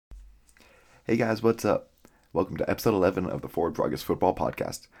Hey guys, what's up? Welcome to episode 11 of the Forward Progress Football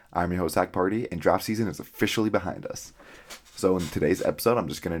Podcast. I'm your host, Zach Party, and draft season is officially behind us. So in today's episode, I'm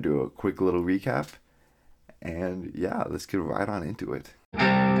just going to do a quick little recap, and yeah, let's get right on into it.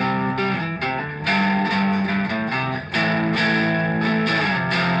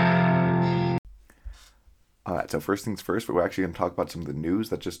 Alright, so first things first, we're actually going to talk about some of the news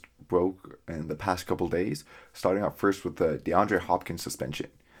that just broke in the past couple days, starting out first with the DeAndre Hopkins suspension.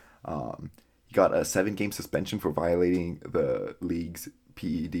 He got a 7-game suspension for violating the league's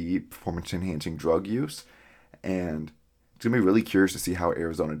PED, performance-enhancing drug use, and it's going to be really curious to see how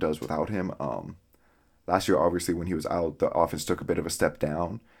Arizona does without him. Last year, obviously, when he was out, the offense took a bit of a step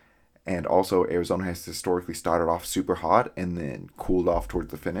down, and also Arizona has historically started off super hot and then cooled off towards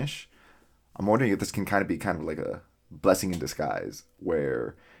the finish. I'm wondering if this can kind of like a blessing in disguise,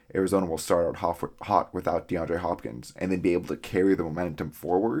 where Arizona will start out hot without DeAndre Hopkins and then be able to carry the momentum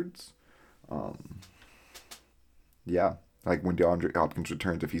forwards. Yeah, like when DeAndre Hopkins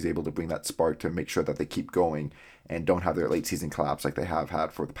returns, if he's able to bring that spark to make sure that they keep going and don't have their late season collapse like they have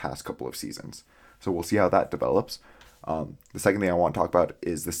had for the past couple of seasons. So we'll see how that develops. The second thing I want to talk about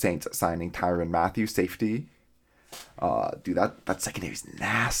is the Saints signing Tyrann Mathieu, safety. Dude, that secondary is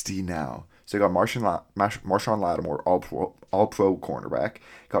nasty now. So you got Marshawn Lattimore, all pro cornerback.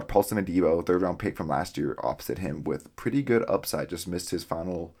 Got Paulson Adebo, third round pick from last year, opposite him with pretty good upside. Just missed his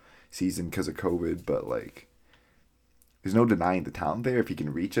final season because of COVID, but like, there's no denying the talent there if he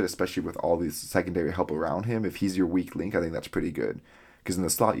can reach it, especially with all these secondary help around him. If he's your weak link, I think that's pretty good. Because in the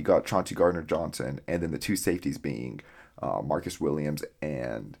slot, you got Chauncey Gardner-Johnson, and then the two safeties being Marcus Williams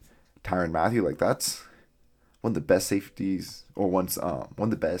and Tyrann Mathieu. Like, that's one of the best safeties, or one of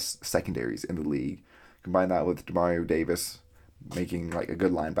the best secondaries in the league. Combine that with Demario Davis making like a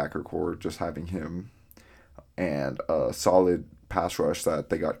good linebacker core, just having him, and a solid pass rush that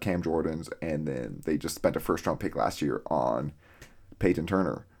they got Cam Jordan's, and then they just spent a first round pick last year on Peyton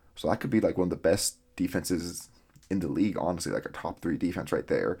Turner. So that could be like one of the best defenses in the league, honestly, like a top 3 defense right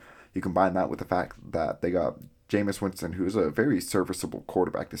there. You combine that with the fact that they got Jameis Winston, who's a very serviceable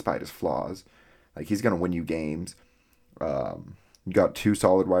quarterback despite his flaws. Like, he's going to win you games. You got 2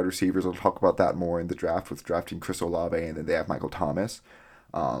 solid wide receivers. I'll talk about that more in the draft with drafting Chris Olave, and then they have Michael Thomas.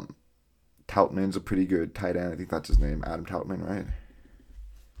 Toutman's a pretty good tight end. I think that's his name, Adam Toutman, right?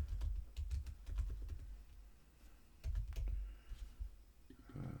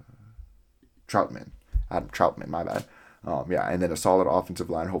 Adam Troutman, my bad. Yeah, and then a solid offensive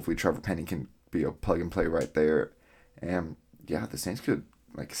line. Hopefully Trevor Penning can be a plug and play right there. And yeah, the Saints could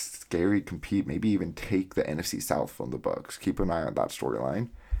like scary compete, maybe even take the NFC South from the Bucks. Keep an eye on that storyline.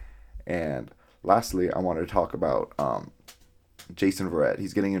 And lastly, I wanted to talk about Jason Verrett.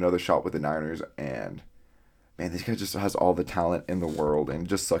 He's getting another shot with the Niners, and man, this guy just has all the talent in the world, and it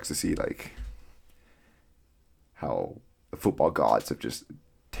just sucks to see like how the football gods have just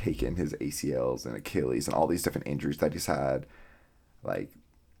taken his ACLs and Achilles and all these different injuries that he's had. Like,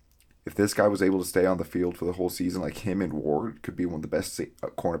 if this guy was able to stay on the field for the whole season, like him and Ward could be one of the best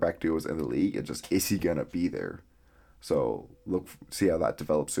cornerback duos in the league. It just, is he gonna be there? So see how that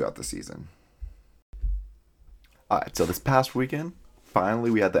develops throughout the season. Alright, so this past weekend,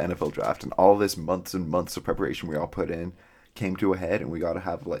 finally we had the NFL draft, and all this months and months of preparation we all put in came to a head, and we got to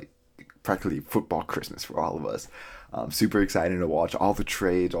have like practically football Christmas for all of us. Super excited to watch all the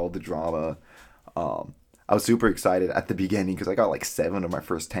trades, all the drama. I was super excited at the beginning because I got like 7 of my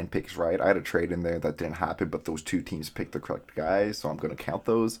first 10 picks right. I had a trade in there that didn't happen, but those 2 teams picked the correct guys, so I'm going to count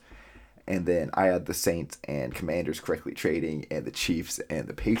those. And then I had the Saints and Commanders correctly trading, and the Chiefs and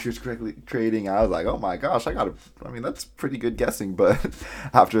the Patriots correctly trading. I was like, oh my gosh, that's pretty good guessing. But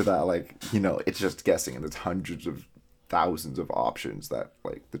after that, like, it's just guessing, and there's hundreds of thousands of options that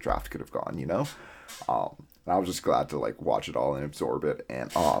like the draft could have gone, I was just glad to like watch it all and absorb it.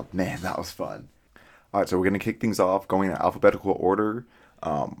 And oh man, that was fun. All right, so we're going to kick things off going in alphabetical order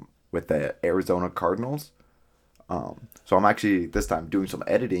with the Arizona Cardinals. So I'm actually, this time, doing some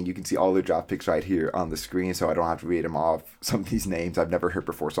editing. You can see all the draft picks right here on the screen, so I don't have to read them off. Some of these names I've never heard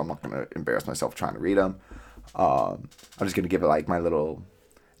before, so I'm not going to embarrass myself trying to read them. I'm just going to give it like my little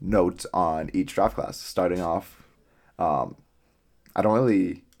notes on each draft class. Starting off, I don't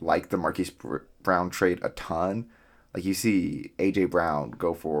really like the Marquise Brown trade a ton. Like, you see A.J. Brown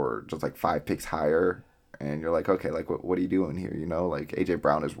go for just like 5 picks higher, and you're like, okay, like what are you doing here? Like A.J.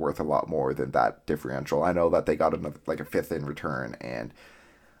 Brown is worth a lot more than that differential. I know that they got another, like a 5th in return, and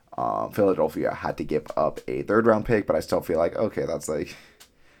Philadelphia had to give up a 3rd round pick, but I still feel like, okay, that's like,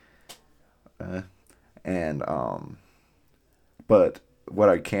 but what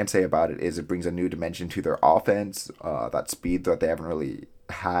I can say about it is it brings a new dimension to their offense, that speed that they haven't really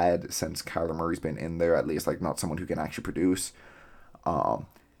had since Kyler Murray's been in there, at least, like, not someone who can actually produce. Um,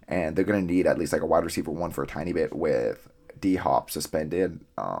 and they're going to need at least like a wide receiver one for a tiny bit with D Hop suspended.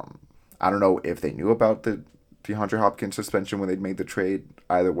 I don't know if they knew about the DeAndre Hopkins suspension when they made the trade.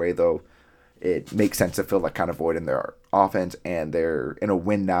 Either way, though, it makes sense to fill that kind of void in their offense, and they're in a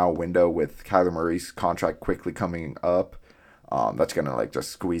win now window with Kyler Murray's contract quickly coming up. That's gonna like just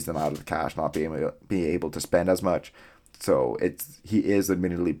squeeze them out of the cash, not be able to spend as much. So he is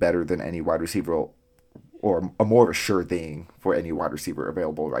admittedly better than any wide receiver, or a more of a sure thing for any wide receiver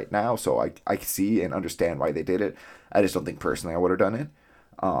available right now. So I see and understand why they did it. I just don't think personally I would have done it.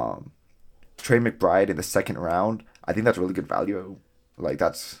 Trey McBride in the second round, I think that's really good value. Like,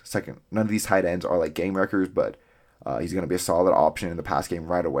 that's second. None of these tight ends are like game wreckers, but he's going to be a solid option in the pass game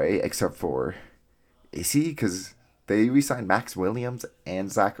right away, except for AC, because they re-signed Max Williams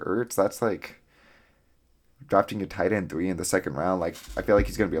and Zach Ertz. That's like drafting a tight end 3 in the second round. Like, I feel like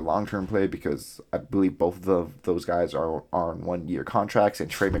he's going to be a long-term play because I believe both of those guys are on 1-year contracts, and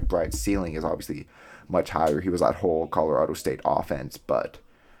Trey McBride's ceiling is obviously much higher. He was that whole Colorado State offense, but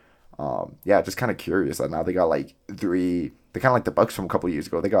yeah, just kind of curious that now they got like 3. They kind of like the Bucks from a couple of years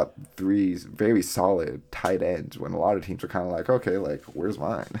ago. They got 3 very solid tight ends when a lot of teams are kind of like, okay, like, where's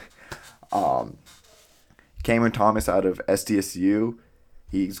mine? Cameron Thomas out of SDSU,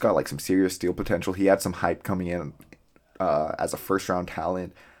 he's got like some serious steal potential. He had some hype coming in as a first round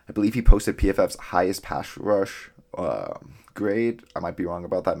talent. I believe he posted PFF's highest pass rush grade. I might be wrong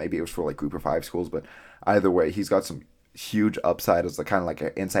about that. Maybe it was for like group of 5 schools, but either way, he's got some huge upside as kind of like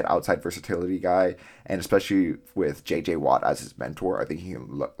an inside-outside versatility guy, and especially with J.J. Watt as his mentor, I think he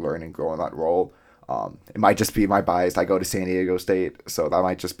can learn and grow in that role. It might just be my bias. I go to San Diego State, so that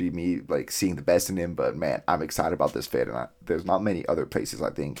might just be me like seeing the best in him, but man, I'm excited about this fit, and there's not many other places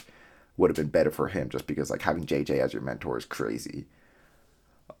I think would have been better for him, just because like having JJ as your mentor is crazy.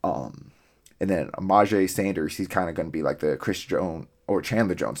 And then Amajay Sanders, he's kind of going to be like the Chris Jones, or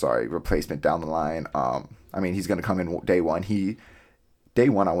Chandler Jones, replacement down the line. I mean, he's going to come in day one. Day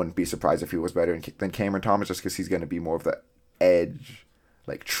one, I wouldn't be surprised if he was better than Cameron Thomas, just because he's going to be more of the edge,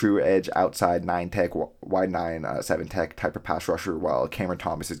 like true edge, outside 9 tech, wide 9, 7 tech type of pass rusher, while Cameron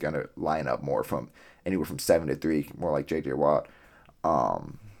Thomas is going to line up more from anywhere from 7 to 3, more like J.J. Watt.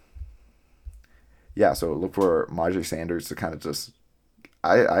 Yeah, so look for Amajay Sanders to kind of just,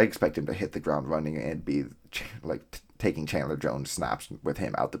 I expect him to hit the ground running and be like taking Chandler Jones snaps with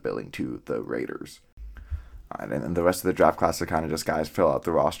him out the building to the Raiders. And then the rest of the draft class are kind of just guys fill out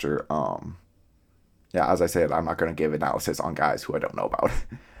the roster. Yeah, as I said, I'm not going to give analysis on guys who I don't know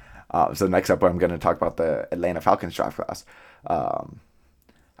about. So next up, I'm going to talk about the Atlanta Falcons draft class.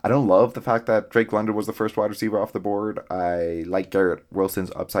 I don't love the fact that Drake London was the first wide receiver off the board. I like Garrett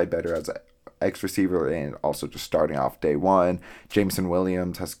Wilson's upside better as an X receiver and also just starting off day one. Jameson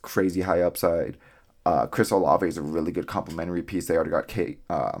Williams has crazy high upside. Chris Olave is a really good complementary piece. They already got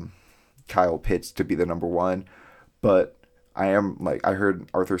Kyle Pitts to be the number 1, but I heard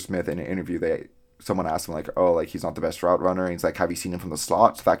Arthur Smith in an interview, someone asked him like, oh, like he's not the best route runner, and he's like, have you seen him from the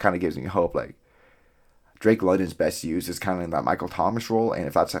slot? So that kind of gives me hope. Like, Drake London's best use is kind of in that Michael Thomas role, and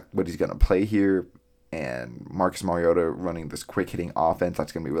if that's what he's going to play here, and Marcus Mariota running this quick hitting offense,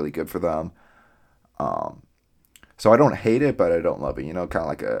 that's going to be really good for them. So I don't hate it, but I don't love it. You know, kind of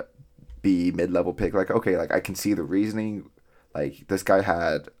like a B mid-level pick. Like, okay, like I can see the reasoning. Like, this guy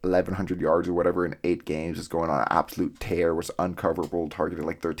had 1,100 yards or whatever in 8 games, just going on an absolute tear, was uncoverable, targeted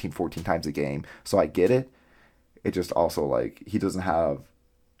like 13, 14 times a game. So I get it. It just also, like, he doesn't have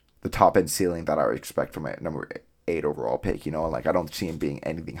the top-end ceiling that I would expect from a number 8 overall pick, you know? Like, I don't see him being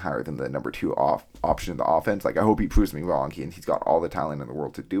anything higher than the number 2 option in the offense. Like, I hope he proves me wrong. He's got all the talent in the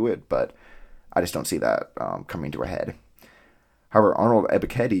world to do it, but I just don't see that coming to a head. However, Arnold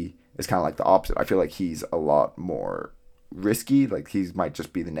Ebiketie is kind of like the opposite. I feel like he's a lot more risky. Like, he might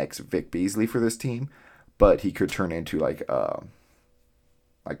just be the next Vic Beasley for this team, but he could turn into like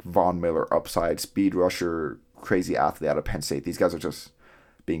Von Miller upside speed rusher, crazy athlete out of Penn State. These guys are just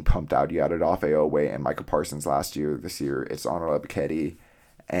being pumped out. You added off Aowe and Micah Parsons last year. This year it's Arnold Ebiketie,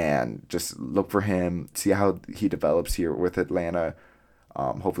 and just look for him, see how he develops here with Atlanta.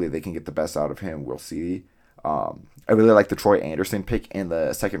 Hopefully they can get the best out of him. We'll see. I really like the Troy Anderson pick in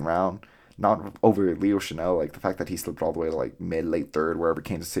the second round. Not over Leo Chanel. Like, the fact that he slipped all the way to like mid-late third, wherever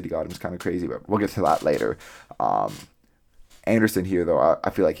Kansas City got him, is kind of crazy, but we'll get to that later. Anderson here, though, I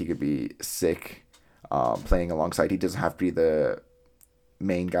feel like he could be sick playing alongside. He doesn't have to be the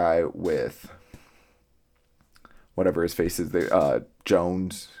main guy with whatever his face is. Deion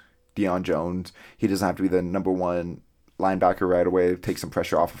Jones. He doesn't have to be the number 1 linebacker right away. Take some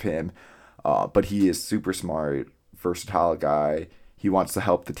pressure off of him. But he is super smart, versatile guy. He wants to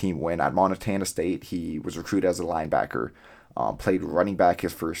help the team win. At Montana State, he was recruited as a linebacker, played running back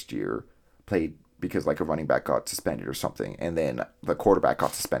his first year, played because like a running back got suspended or something, and then the quarterback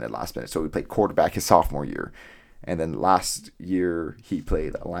got suspended last minute. So he played quarterback his sophomore year. And then last year, he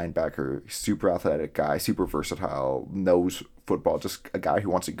played a linebacker, super athletic guy, super versatile, knows football, just a guy who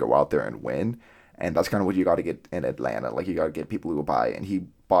wants to go out there and win. And that's kind of what you got to get in Atlanta. Like, you got to get people who will buy. And he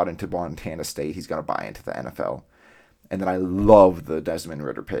bought into Montana State. He's going to buy into the NFL. And then I love the Desmond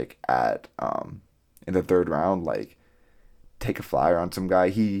Ridder pick at in the third round. Like, take a flyer on some guy.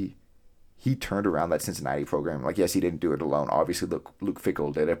 He turned around that Cincinnati program. Like, yes, he didn't do it alone. Obviously, Luke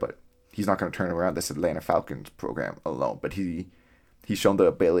Fickell did it, but he's not going to turn around this Atlanta Falcons program alone. But he's shown the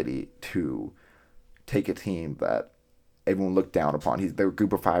ability to take a team that everyone looked down upon. They're a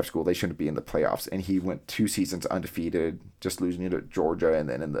group of five school. They shouldn't be in the playoffs. And he went 2 seasons undefeated, just losing to Georgia and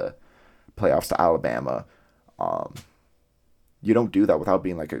then in the playoffs to Alabama. You don't do that without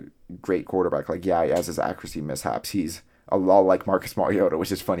being like a great quarterback. Like, yeah, he has his accuracy mishaps. He's a lot like Marcus Mariota,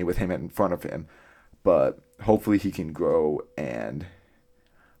 which is funny with him in front of him. But hopefully he can grow. And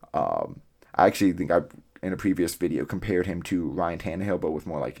I actually think I, in a previous video, compared him to Ryan Tannehill, but with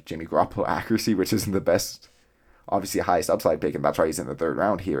more like Jimmy Garoppolo accuracy, which isn't the best, obviously highest upside pick, and that's why he's in the third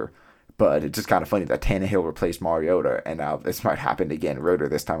round here. But it's just kind of funny that Tannehill replaced Mariota, and now this might happen again. Ridder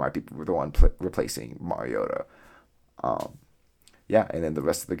this time might be the one replacing Mariota. Yeah, and then the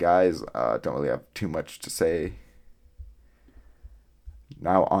rest of the guys don't really have too much to say.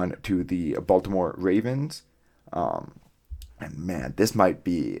 Now on to the Baltimore Ravens. And man, this might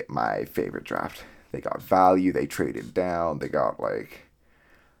be my favorite draft. They got value. They traded down.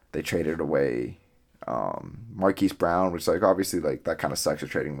 They traded away Marquise Brown, which like obviously like that kind of sucks,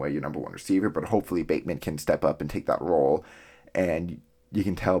 trading away your number one receiver. But hopefully Bateman can step up and take that role. And you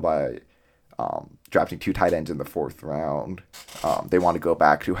can tell by drafting 2 tight ends in the 4th round. They want to go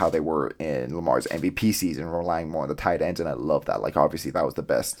back to how they were in Lamar's MVP season, relying more on the tight ends, and I love that. Like, obviously, that was the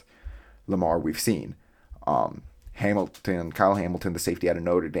best Lamar we've seen. Kyle Hamilton, the safety out of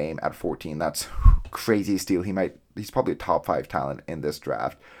Notre Dame at 14. That's crazy steal. He's probably a top 5 talent in this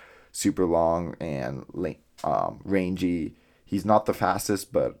draft. Super long and rangy. He's not the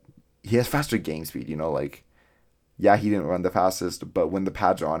fastest, but he has faster game speed, like, yeah, he didn't run the fastest, but when the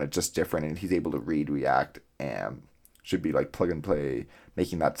pads are on, it's just different, and he's able to react, and should be like plug and play,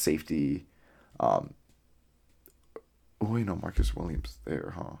 making that safety. Marcus Williams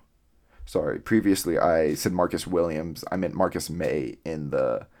there, huh? Sorry, previously I said Marcus Williams. I meant Marcus May when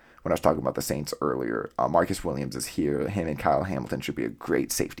I was talking about the Saints earlier. Marcus Williams is here. Him and Kyle Hamilton should be a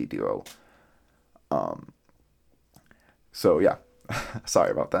great safety duo. So yeah, sorry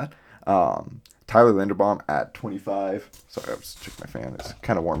about that. Tyler Linderbaum at 25. Sorry, I was checking my fan. It's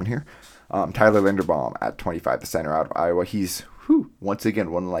kind of warm in here. Tyler Linderbaum at 25, the center out of Iowa. He's, once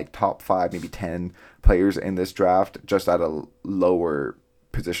again, one of like top 5, maybe 10 players in this draft, just at a lower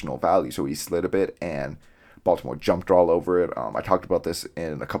positional value. So he slid a bit, and Baltimore jumped all over it. I talked about this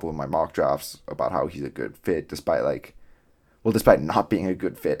in a couple of my mock drafts about how he's a good fit, despite not being a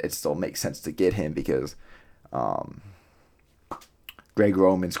good fit, it still makes sense to get him because Greg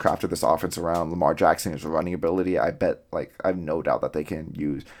Roman's crafted this offense around Lamar Jackson, his running ability. I have no doubt that they can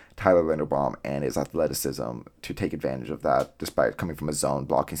use Tyler Linderbaum and his athleticism to take advantage of that, despite coming from a zone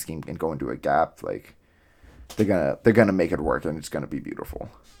blocking scheme and going to a gap. Like, they're gonna make it work, and it's gonna be beautiful.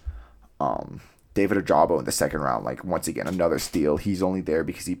 David Ojabo in the 2nd round, like, once again, another steal. He's only there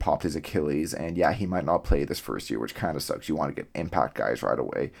because he popped his Achilles, and yeah, he might not play this first year, which kind of sucks. You want to get impact guys right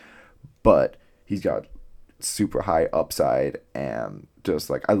away, but he's got super high upside, and just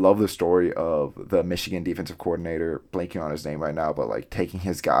like, I love the story of the Michigan defensive coordinator, blanking on his name right now, but like taking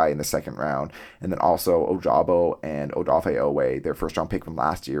his guy in the 2nd round, and then also Ojabo and Odafe Owe, their 1st round pick from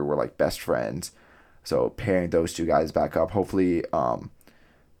last year, were like best friends. So pairing those 2 guys back up, hopefully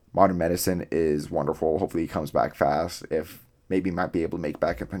Modern Medicine is wonderful. Hopefully he comes back fast. If maybe might be able to make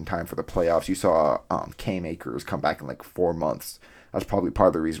back up in time for the playoffs. You saw Cam Akers come back in like 4 months. That's probably part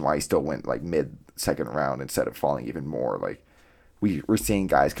of the reason why he still went like mid-2nd round instead of falling even more. Like, we're seeing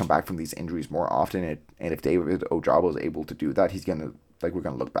guys come back from these injuries more often, and if David Ojabo is able to do that, we're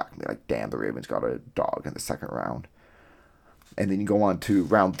gonna look back and be like, damn, the Ravens got a dog in the 2nd round. And then you go on to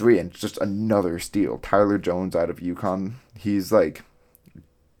round 3, and just another steal. Tyler Jones out of UConn. He's like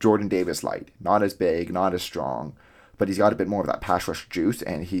Jordan Davis light, not as big, not as strong, but he's got a bit more of that pass rush juice,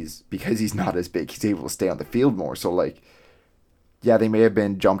 and because he's not as big, he's able to stay on the field more. So like, yeah, they may have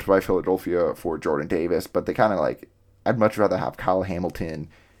been jumped by Philadelphia for Jordan Davis, but they kind of like, I'd much rather have Kyle Hamilton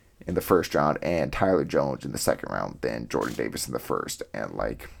in the 1st round and Tyler Jones in the 2nd round than Jordan Davis in the 1st. And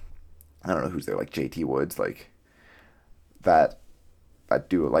like, I don't know who's there, like JT Woods, like that. that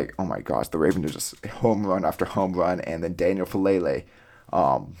duo, like, oh my gosh, the Ravens are just home run after home run. And then Daniel Falele,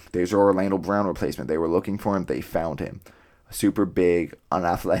 there's your Orlando Brown replacement. They were looking for him. They found him. Super big,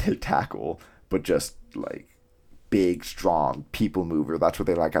 unathletic tackle, but just like big, strong people mover. That's what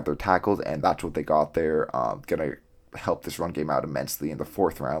they like at their tackles, and that's what they got there. Gonna help this run game out immensely in the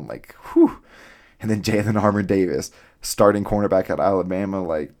fourth round. Like, whew. And then Jalen Harmon Davis, starting cornerback at Alabama,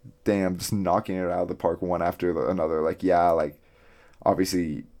 like, damn, just knocking it out of the park one after another. Like, yeah, like,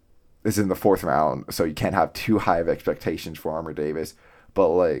 obviously, this is in the fourth round, so you can't have too high of expectations for Armor Davis. But,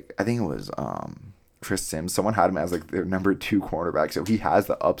 like, I think it was Chris Sims. Someone had him as, like, their number 2 cornerback. So he has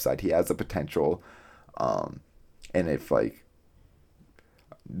the upside. He has the potential. And if, like,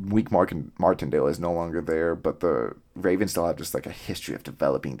 weak Martindale is no longer there, but the Ravens still have just like a history of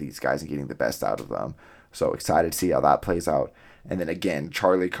developing these guys and getting the best out of them. So excited to see how that plays out. And then again,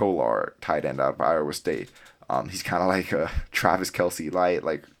 Charlie Kolar, tight end out of Iowa State. He's kind of like a Travis Kelsey light,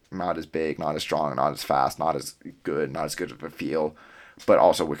 like not as big, not as strong, not as fast, not as good of a feel. But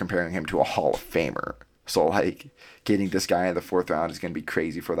also we're comparing him to a Hall of Famer. So, like, getting this guy in the fourth round is going to be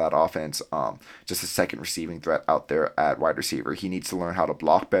crazy for that offense. Just a second receiving threat out there at wide receiver. He needs to learn how to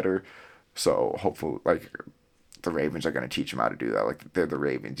block better. So, hopefully, like, the Ravens are going to teach him how to do that. Like, they're the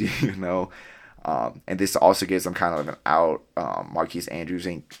Ravens, you know? And this also gives them kind of an out. Mark Andrews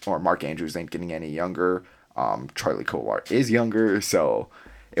ain't getting any younger. Charlie Kolar is younger, so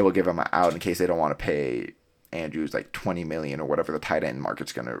it will give them an out in case they don't want to pay Andrews like $20 million or whatever the tight end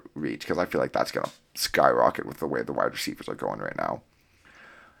market's going to reach, because I feel like that's going to skyrocket with the way the wide receivers are going right now.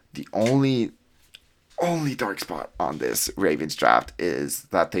 The only dark spot on this Ravens draft is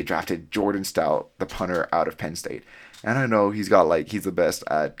that they drafted Jordan Stout, the punter out of Penn State. And I know he's the best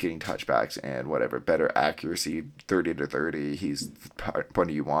at getting touchbacks and whatever, better accuracy, 30 to 30. He's the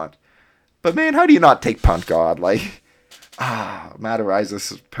punter you want. But man, how do you not take punt god? Like, Matt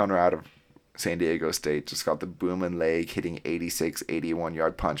Araiza, punter out of San Diego State, just got the booming leg, hitting 86,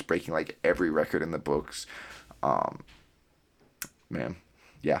 81-yard punch, breaking like every record in the books. Man,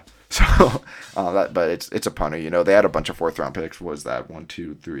 yeah. So, but it's a punter. You know, they had a bunch of fourth round picks. What was that 1,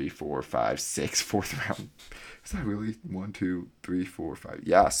 2, 3, 4, 5, 6 fourth round? Is that really 1, 2, 3, 4, 5?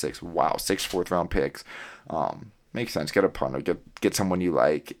 Yeah, 6. Wow, 6 fourth round picks. Makes sense. Get a punter. Get someone you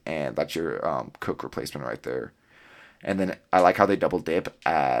like, and that's your Cook replacement right there. And then I like how they double dip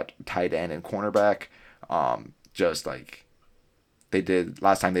at tight end and cornerback. Just like they did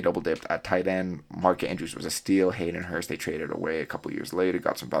last time they double dipped at tight end. Mark Andrews was a steal. Hayden Hurst, they traded away a couple years later.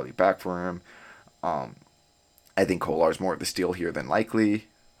 Got some value back for him. I think Kolar's more of the steal here than likely.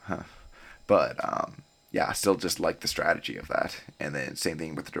 But yeah, I still just like the strategy of that. And then same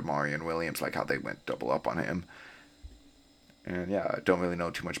thing with Damarian Williams, like how they went double up on him. And yeah, I don't really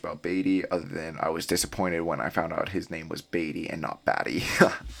know too much about Beatty, other than I was disappointed when I found out his name was Beatty and not Batty.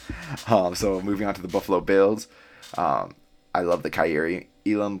 So moving on to the Buffalo Bills. I love the Kaiir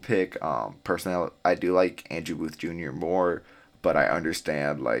Elam pick. Personally, I do like Andrew Booth Jr. more, but I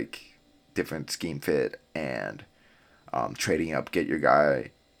understand like different scheme fit and trading up, get your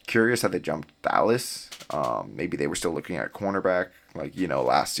guy. Curious how they jumped Dallas. Maybe they were still looking at cornerback. Like, you know,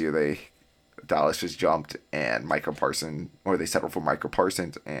 last year Dallas just jumped and Micah Parsons, or they settled for Micah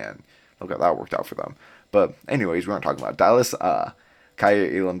Parsons, and look how that worked out for them. But anyways, we weren't talking about Dallas.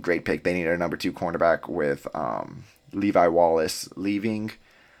 Kaiir Elam, great pick. They needed a number 2 cornerback with Levi Wallace leaving,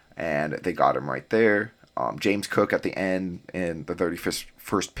 and they got him right there. James Cook at the end in the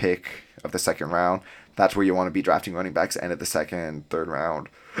 31st pick of the second round. That's where you want to be drafting running backs, end of the second, third round.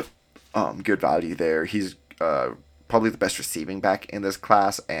 Good value there. He's probably the best receiving back in this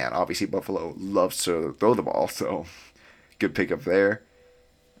class, and obviously Buffalo loves to throw the ball, so good pickup there.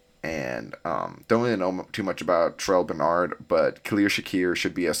 And don't really know too much about Terrell Bernard, but Khalil Shakir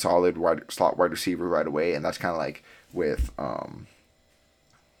should be a solid slot wide receiver right away, and that's kind of like with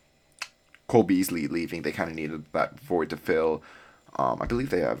Cole Beasley leaving, they kind of needed that void to fill. I believe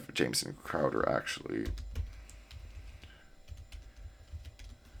they have Jameson Crowder, actually.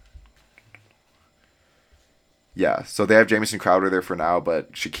 Yeah, so they have Jamison Crowder there for now,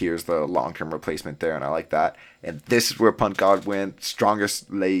 but Shakir's the long-term replacement there, and I like that. And this is where Punt God went.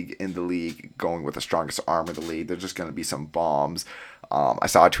 Strongest leg in the league, going with the strongest arm in the league. There's just going to be some bombs. I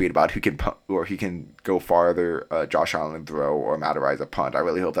saw a tweet about who can go farther, Josh Allen throw or Matt Araiza punt. I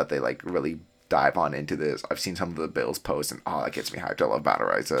really hope that they like really dive on into this. I've seen some of the Bills posts, and that gets me hyped. I love Matt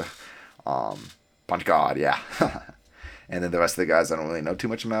Araiza. Punt God, yeah. And then the rest of the guys I don't really know too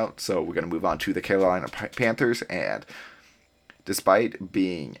much about. So we're going to move on to the Carolina Panthers. And despite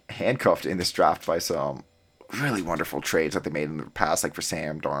being handcuffed in this draft by some really wonderful trades that they made in the past, like for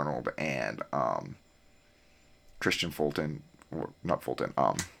Sam Darnold and Christian Fulton, or not Fulton.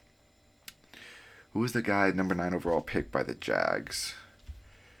 Who was the guy number 9 overall pick by the Jags?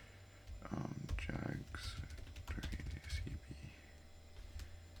 Jags.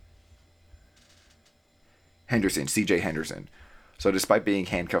 Henderson, C.J. Henderson. So despite being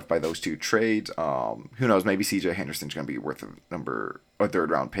handcuffed by those two trades, who knows? Maybe C.J. Henderson's going to be worth a third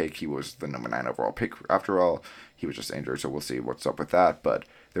round pick. He was the number 9 overall pick after all. He was just injured, so we'll see what's up with that. But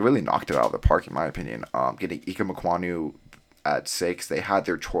they really knocked it out of the park, in my opinion. Getting Ika Makwanu at 6, they had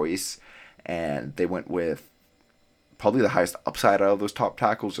their choice, and they went with probably the highest upside out of those top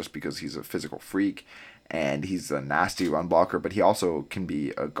tackles just because he's a physical freak and he's a nasty run blocker, but he also can be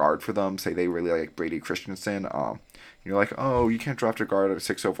a guard for them. Say they really like Brady Christensen. You're like, oh, you can't draft a guard at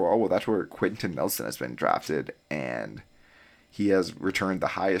 6 overall. Well, that's where Quentin Nelson has been drafted, and he has returned the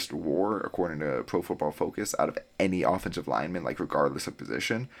highest WAR according to Pro Football Focus out of any offensive lineman, like regardless of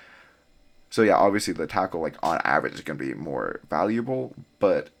position. So yeah, obviously the tackle, like on average, is going to be more valuable,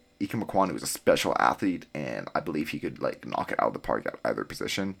 but Ike Makwanu is a special athlete, and I believe he could like knock it out of the park at either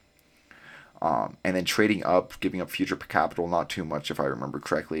position. And then trading up, giving up future capital, not too much if I remember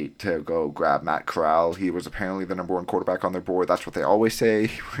correctly, to go grab Matt Corral. He was apparently the number 1 quarterback on their board. That's what they always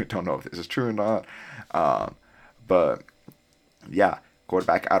say. We don't know if this is true or not. But yeah,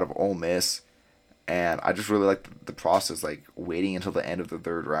 quarterback out of Ole Miss. And I just really like the process, like waiting until the end of the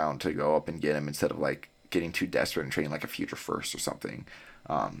 3rd round to go up and get him instead of like getting too desperate and trading like a future first or something.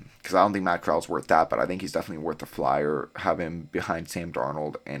 Because I don't think Matt Corral's worth that, but I think he's definitely worth the flyer. Have him behind Sam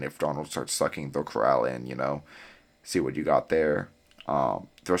Darnold, and if Darnold starts sucking, throw Corral in, see what you got there. The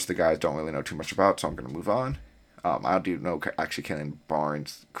rest of the guys don't really know too much about, so I'm going to move on. I do know actually Kellen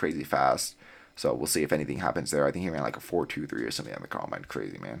Barnes crazy fast, so we'll see if anything happens there. I think he ran like a 4.23 or something on the combine.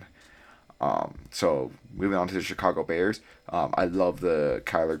 Crazy, man. So moving on to the Chicago Bears. I love the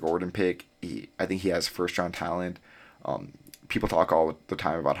Kyler Gordon pick. I think he has first round talent. People talk all the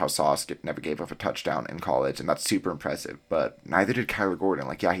time about how Sauce never gave up a touchdown in college, and that's super impressive. But neither did Kyler Gordon.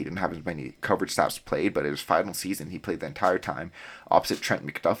 Like, yeah, he didn't have as many coverage snaps played, but in his final season, he played the entire time opposite Trent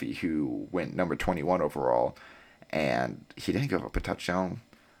McDuffie, who went number 21 overall, and he didn't give up a touchdown.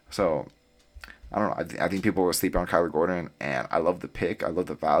 So, I don't know. I think people will sleep on Kyler Gordon, and I love the pick. I love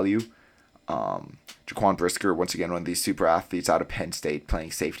the value. Jaquan Brisker, once again, one of these super athletes out of Penn State,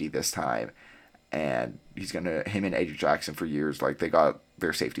 playing safety this time. And him and Eddie Jackson for years, like they got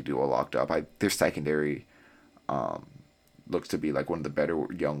their safety duo locked up. Their secondary looks to be like one of the better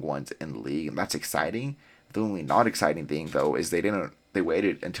young ones in the league, and that's exciting. The only not exciting thing though is they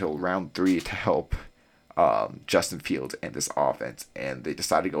waited until round 3 to help Justin Fields in this offense, and they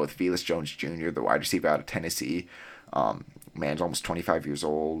decided to go with Velus Jones Jr., the wide receiver out of Tennessee. Man's almost 25 years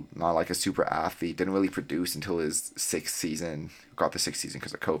old, not like a super athlete, didn't really produce until his 6th season. Got the 6th season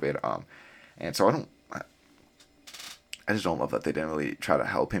because of COVID. And so I just don't love that they didn't really try to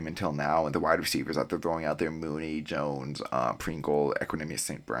help him until now. And the wide receivers that they're throwing out there, Mooney, Jones, Pringle, Equanimous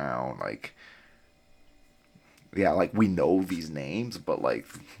St. Brown, like, yeah, like we know these names, but like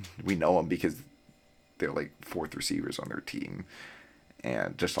we know them because they're like 4th receivers on their team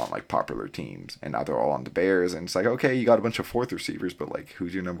and just on like popular teams. And now they're all on the Bears, and it's like, okay, you got a bunch of 4th receivers, but like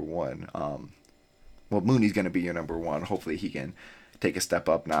who's your number 1? Well, Mooney's going to be your number 1. Hopefully he can take a step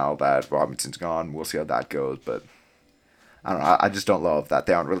up now that Robinson's gone. We'll see how that goes, but I don't know. I just don't love that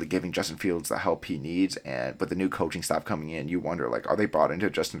they aren't really giving Justin Fields the help he needs. And with the new coaching staff coming in, you wonder, like, are they bought into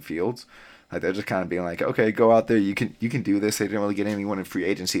Justin Fields? Like, they're just kind of being like, okay, go out there, you can do this. They didn't really get anyone in free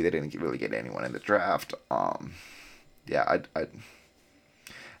agency. They didn't really get anyone in the draft. Yeah,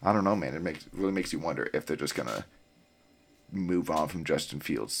 I don't know, man. It really makes you wonder if they're just gonna move on from Justin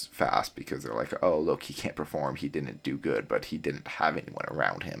Fields fast because they're like, oh, look, he can't perform. He didn't do good, but he didn't have anyone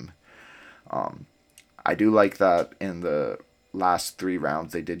around him. I do like that in the last 3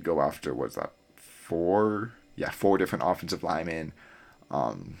 rounds they did go after, what's that, 4? Yeah, 4 different offensive linemen,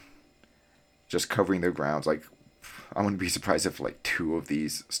 just covering their grounds. Like, I wouldn't be surprised if like 2 of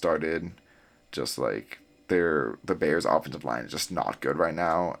these started. Just like the Bears' offensive line is just not good right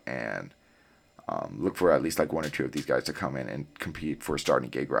now, and look for at least like 1 or 2 of these guys to come in and compete for a starting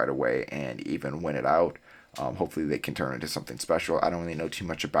gig right away and even win it out. Hopefully they can turn into something special. I don't really know too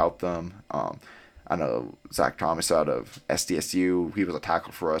much about them. I know Zach Thomas out of SDSU. He was a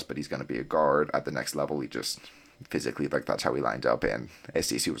tackle for us, but he's going to be a guard at the next level. He just physically, like, that's how he lined up. And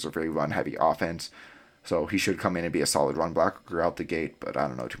SDSU was a very run-heavy offense. So he should come in and be a solid run blocker out the gate, but I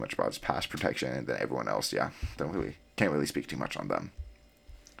don't know too much about his pass protection. And then everyone else, yeah, can't really speak too much on them.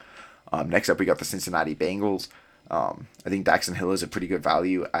 Next up, we got the Cincinnati Bengals. I think Daxton Hill is a pretty good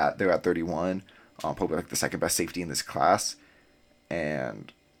value. They're at 31. Probably like the second best safety in this class.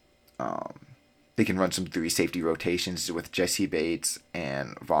 And they can run some three safety rotations with Jesse Bates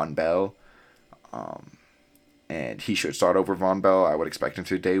and Von Bell. And he should start over Von Bell. I would expect him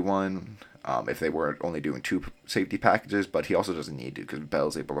to day one if they were only doing two safety packages, but he also doesn't need to because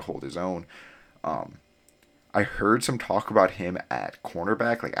Bell's able to hold his own. I heard some talk about him at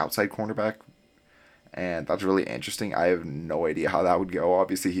cornerback, like outside cornerback, and that's really interesting. I have no idea how that would go.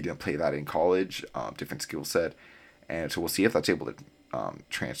 Obviously, he didn't play that in college, different skill set, and so we'll see if that's able to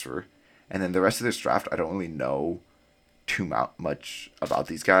transfer. And then the rest of this draft, I don't really know too much about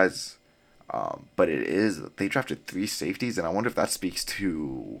these guys, but they drafted three safeties, and I wonder if that speaks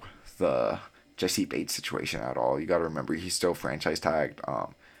to the Jesse Bates situation at all. You got to remember he's still franchise tagged.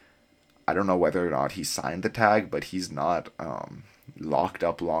 I don't know whether or not he signed the tag, but he's not locked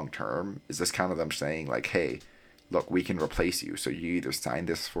up long term. Is this kind of them saying like, hey, look, we can replace you, so you either sign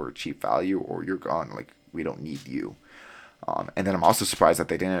this for cheap value or you're gone. Like, we don't need you. And then I'm also surprised that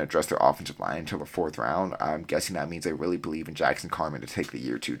they didn't address their offensive line until the fourth round. I'm guessing that means they really believe in Jackson Carman to take the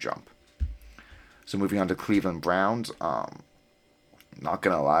year two jump. So moving on to Cleveland Browns. Not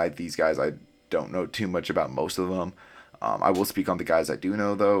gonna lie, these guys I don't know too much about most of them. I will speak on the guys I do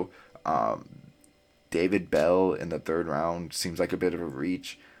know though. David Bell in the third round seems like a bit of a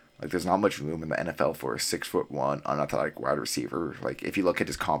reach. Like, there's not much room in the NFL for a 6'1" unathletic wide receiver. Like, if you look at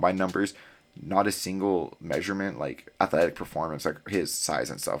his combine numbers, not a single measurement, like athletic performance, like his size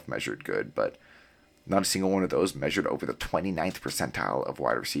and stuff measured good, but not a single one of those measured over the 29th percentile of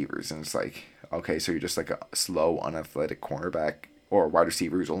wide receivers. And it's like, okay, so you're just like a slow, unathletic cornerback or a wide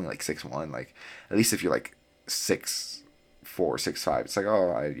receiver who's only like 6'1". Like, at least if you're like 6'4", 6'5", it's like,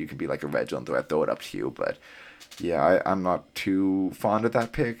 oh, you can be like a red zone threat, throw it up to you. But yeah, I'm not too fond of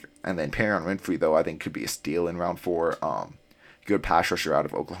that pick. And then Perrin Winfrey, though, I think could be a steal in round 4. Good pass rusher out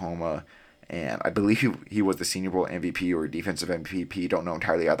of Oklahoma. And I believe he was the Senior Bowl MVP or defensive MVP. Don't know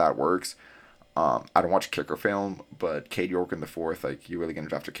entirely how that works. I don't watch kicker film, but Cade York in the 4th, like, you're really going to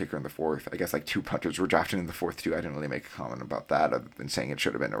draft a kicker in the 4th. I guess, like, 2 punters were drafted in the 4th, too. I didn't really make a comment about that other than saying it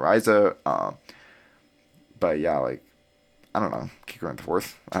should have been Ariza. But, yeah, like, I don't know, kicker in the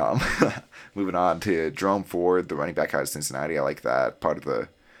 4th. Moving on to Jerome Ford, the running back out of Cincinnati. I like that.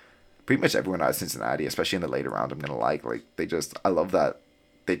 Pretty much everyone out of Cincinnati, especially in the later round, I'm going to like. Like, I love that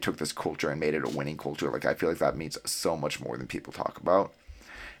they took this culture and made it a winning culture. Like, I feel like that means so much more than people talk about.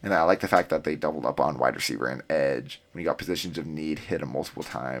 And I like the fact that they doubled up on wide receiver and edge. When you got positions of need, hit them multiple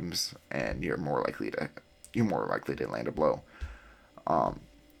times, and you're more likely to land a blow. So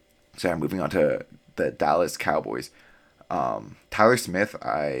yeah, moving on to the Dallas Cowboys. Tyler Smith,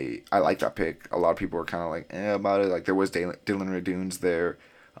 I like that pick. A lot of people were kind of like about it. Like, there was Dylan Radunes there.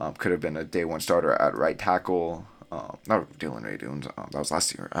 Could have been a day one starter at right tackle. Not Dylan Radunes. That was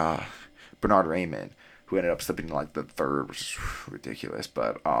last year. Bernard Raymond, who ended up slipping to like the 3rd, which is ridiculous.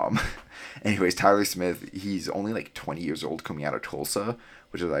 But anyways, Tyler Smith, he's only like 20 years old coming out of Tulsa,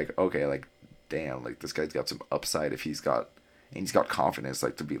 which is like, okay, like, damn, like, this guy's got some upside if he's got confidence,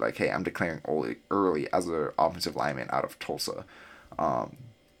 like, to be like, hey, I'm declaring early as an offensive lineman out of Tulsa.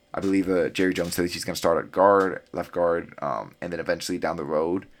 I believe Jerry Jones said he's going to start at left guard, and then eventually down the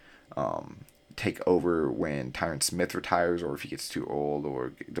road, take over when Tyron Smith retires, or if he gets too old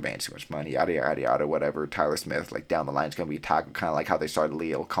or demands too much money, yada, yada, yada, whatever. Tyler Smith, like, down the line is going to be a tackle, kind of like how they started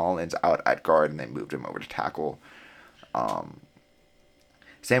Leo Collins out at guard and then moved him over to tackle.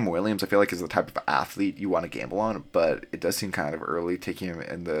 Sam Williams, I feel like, is the type of athlete you want to gamble on, but it does seem kind of early taking him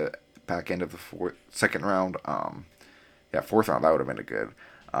in the back end of the second round. 4th round, that would have been a good.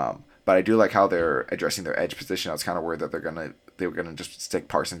 But I do like how they're addressing their edge position. I was kind of worried that they were gonna just stick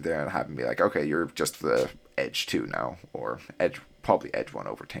Parsons there and have him be like, okay, you're just the edge 2 now, or probably edge 1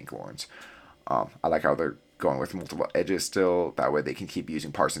 over Tank Lawrence. I like how they're going with multiple edges still. That way they can keep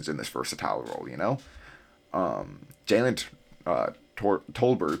using Parsons in this versatile role, you know? Jalen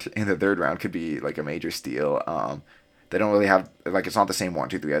Tolbert in the 3rd round could be like a major steal. They don't really have, like, it's not the same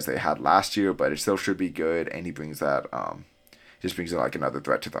 1-2-3 as they had last year, but it still should be good, and he brings that, just brings like another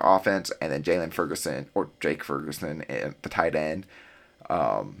threat to the offense. And then Jake Ferguson, the tight end.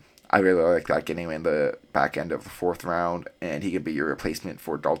 I really like that, getting him in the back end of the 4th round, and he could be your replacement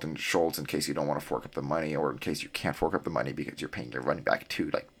for Dalton Schultz in case you don't want to fork up the money, or in case you can't fork up the money because you're paying your running back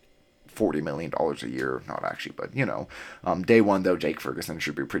to like $40 million a year. Not actually, but you know. Day 1 though, Jake Ferguson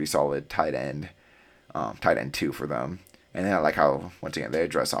should be pretty solid tight end 2 for them. And then I like how, once again, they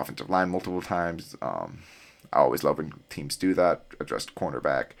address offensive line multiple times. I always love when teams do that, addressed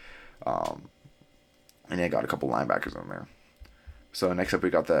cornerback. And they got a couple linebackers in there. So next up we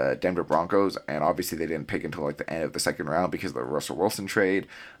got the Denver Broncos, and obviously they didn't pick until like the end of the 2nd round because of the Russell Wilson trade.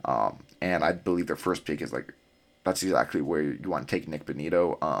 And I believe their first pick is like, that's exactly where you want to take Nick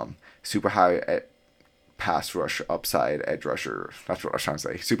Bonito. Super high pass rush upside edge rusher. That's what I was trying to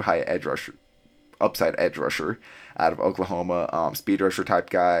say. Super high edge rusher, upside edge rusher out of Oklahoma. Speed rusher type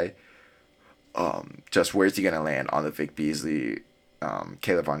guy. Just where's he gonna land on the Vic Beasley,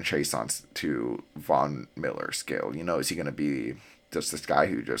 Caleb Von Chaisson to Von Miller scale? You know, is he gonna be just this guy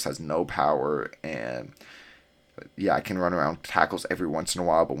who just has no power and yeah, I can run around tackles every once in a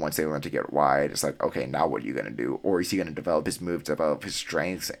while, but once they learn to get wide, it's like, okay, now what are you going to do? Or is he going to develop his moves, develop his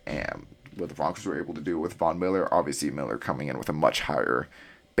strengths? And what the Broncos were able to do with Von Miller, obviously Miller coming in with a much higher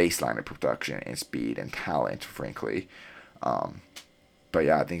baseline of production and speed and talent, frankly. But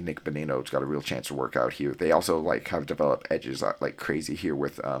yeah, I think Nick Bonino's got a real chance to work out here. They also like have developed edges like crazy here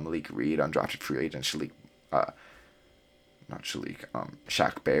with Malik Reed, undrafted free agent,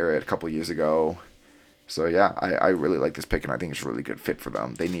 Shaq Barrett a couple years ago. So yeah, I really like this pick, and I think it's a really good fit for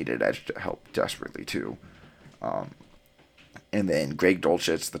them. They needed edge to help desperately too. And then Greg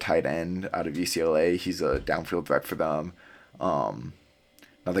Dulcich, the tight end out of UCLA, he's a downfield threat for them.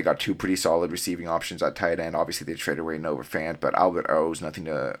 Now they got two pretty solid receiving options at tight end. Obviously they traded away Nova Fant, but Albert O's nothing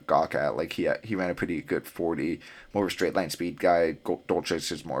to gawk at. Like he ran a pretty good 40, more of a straight line speed guy.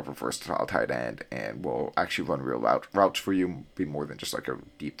 Dulcich is more of a versatile tight end and will actually run real routes for you, be more than just like a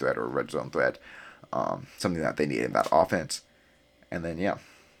deep threat or a red zone threat. Something that they need in that offense. And then, yeah,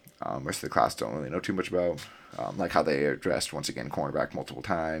 rest of the class don't really know too much about. Like how they addressed, once again, cornerback multiple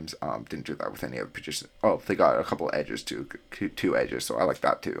times. Didn't do that with any other position. Oh, they got a couple of edges, too. Two edges, so I like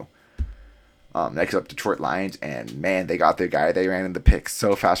that, too. Next up, Detroit Lions. And, man, they got their guy. They ran in the pick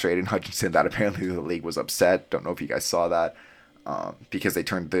so fast for Aiden Hutchinson that apparently the league was upset. Don't know if you guys saw that. Because they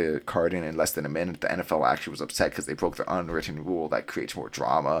turned the card in less than a minute. The NFL actually was upset because they broke the unwritten rule that creates more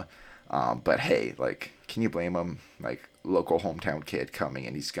drama. But hey, like, can you blame him? Like, local hometown kid coming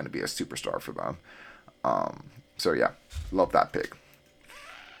and he's going to be a superstar for them. So yeah, love that pick.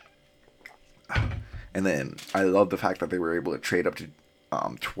 And then I love the fact that they were able to trade up to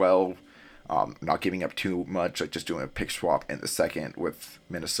 12, not giving up too much, like just doing a pick swap in the second with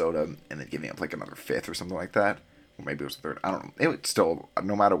Minnesota and then giving up like another fifth or something like that. Or maybe it was third. I don't know. It was still,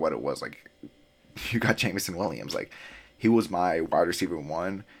 no matter what it was, like, you got Jameson Williams. Like, he was my wide receiver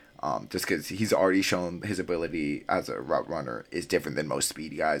one. Just because he's already shown his ability as a route runner is different than most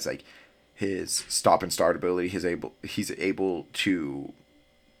speed guys. Like his stop and start ability, he's able to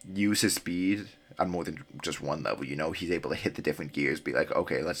use his speed on more than just one level. You know, he's able to hit the different gears, be like,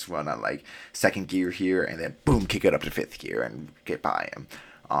 okay, let's run on like second gear here, and then boom, kick it up to fifth gear and get by him.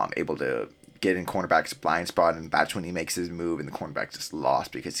 Able to get in cornerback's blind spot, and that's when he makes his move, and the cornerback just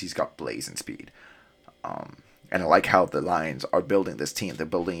lost because he's got blazing speed. And I like how the Lions are building this team. They're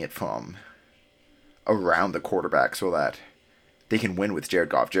building it from around the quarterback so that they can win with Jared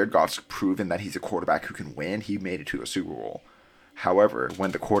Goff. Jared Goff's proven that he's a quarterback who can win. He made it to a Super Bowl. However,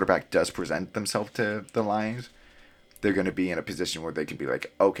 when the quarterback does present themselves to the Lions, they're going to be in a position where they can be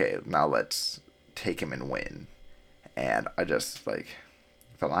like, okay, now let's take him and win. And I just, like,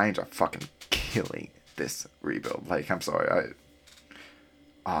 the Lions are fucking killing this rebuild. Like, I'm sorry,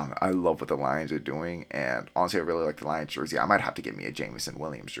 I love what the Lions are doing, and honestly, I really like the Lions jersey. I might have to get me a Jameson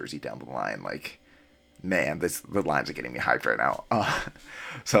Williams jersey down the line. Like, man, the Lions are getting me hyped right now.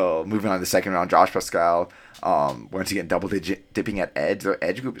 So, moving on to the second round, Josh Pascal. Once again, double dipping at edge. Their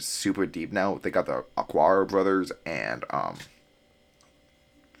edge group is super deep now. They got the Aquara brothers and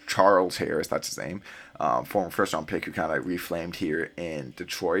Charles Harris, that's his name. Former first round pick who kind of reflamed here in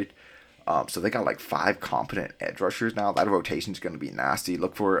Detroit. So they got like 5 competent edge rushers now. That rotation is going to be nasty.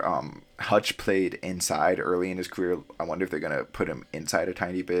 Look for Hutch played inside early in his career. I wonder if they're going to put him inside a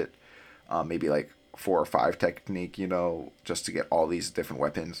tiny bit. Maybe like 4 or 5 technique, you know, just to get all these different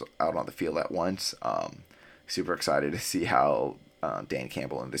weapons out on the field at once. Super excited to see how Dan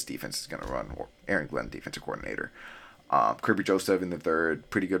Campbell and this defense is going to run, or Aaron Glenn, defensive coordinator. Kirby Joseph in the third,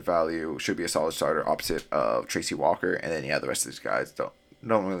 pretty good value. Should be a solid starter opposite of Tracy Walker. And then, yeah, the rest of these guys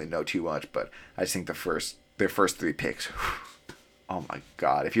don't really know too much, but I just think their first 3 picks, oh my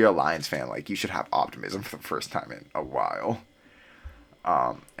god, if you're a Lions fan, like, you should have optimism for the first time in a while.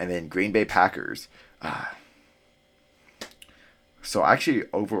 And then Green Bay Packers. So actually,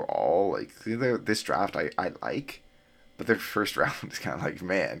 overall, like, this draft I like, but their first round is kind of like,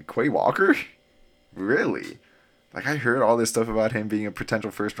 man, Quay Walker? Really? Like, I heard all this stuff about him being a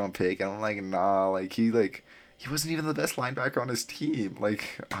potential first round pick, and I'm like, nah, like, he wasn't even the best linebacker on his team.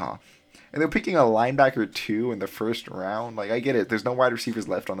 Like, and they're picking a linebacker 2 in the first round. Like, I get it. There's no wide receivers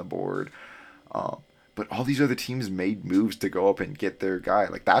left on the board. But all these other teams made moves to go up and get their guy.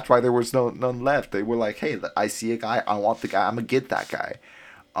 Like, that's why there was none left. They were like, hey, I see a guy. I want the guy. I'm going to get that guy.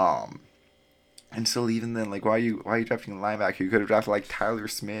 And still, even then, like, why are you drafting a linebacker? You could have drafted, like, Tyler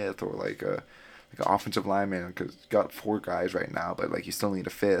Smith or, like, like an offensive lineman, because you got 4 guys right now, but like you still need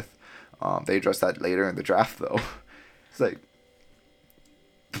a fifth. They address that later in the draft though. It's like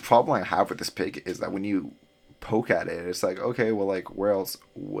the problem I have with this pick is that when you poke at it, it's like, okay, well, like, where else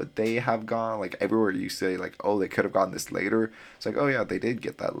would they have gone? Like, everywhere you say, like, oh, they could have gotten this later. It's like, oh, yeah, they did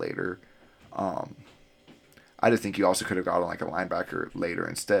get that later. Um, I just think you also could have gotten, like, a linebacker later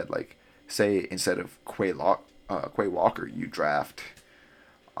instead. Like, say, instead of Quay Walker, you draft,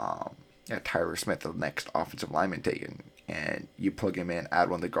 Tyler Smith, the next offensive lineman taken, and you plug him in,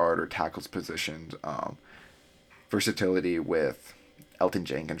 add one of the guard or tackles positions. Versatility with Elton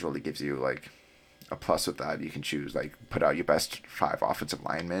Jenkins really gives you, like, a plus with that. You can choose, like, put out your best 5 offensive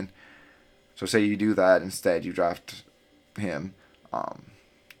linemen. So say you do that instead, you draft him,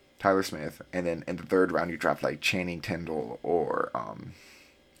 Tyler Smith, and then in the 3rd round you draft like Channing Tindall or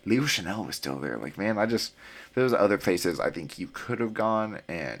Leo Chanel was still there. Like, man, there's other places I think you could have gone,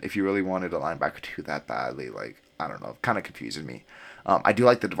 and if you really wanted a linebacker to do that badly, like, I don't know, kind of confuses me. I do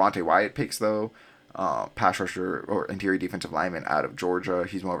like the Devontae Wyatt picks though. Pass rusher or interior defensive lineman out of Georgia.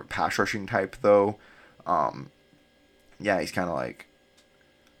 He's more of a pass rushing type though. He's kind of like,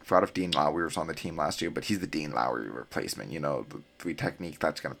 I forgot if Dean Lowry was on the team last year, but he's the Dean Lowry replacement. You know, the 3 technique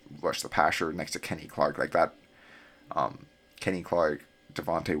that's gonna rush the passer next to Kenny Clark, like that. Kenny Clark,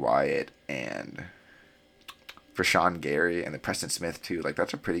 Devontae Wyatt, and Rashawn Gary, and then Preston Smith too. Like,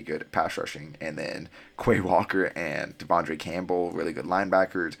 that's a pretty good pass rushing. And then Quay Walker and Devondre Campbell, really good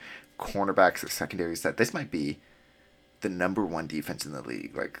linebackers. Cornerbacks, the secondary set. This might be the number 1 defense in the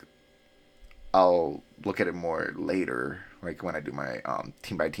league. Like, I'll look at it more later, like when I do my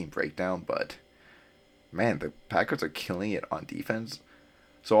team by team breakdown. But man, the Packers are killing it on defense.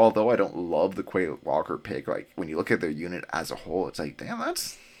 So although I don't love the Quay Walker pick, like when you look at their unit as a whole, it's like, damn,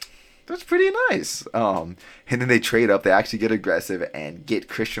 that's pretty nice. And then they trade up. They actually get aggressive and get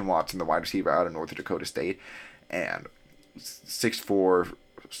Christian Watson, the wide receiver out of North Dakota State, and 6'4",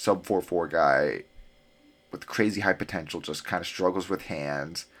 sub 4'4" guy with crazy high potential, just kind of struggles with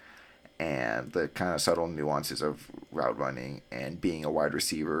hands and the kind of subtle nuances of route running and being a wide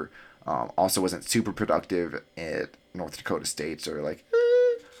receiver. Also wasn't super productive at North Dakota State, so like,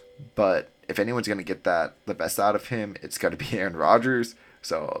 but if anyone's going to get the best out of him, it's got to be Aaron Rodgers.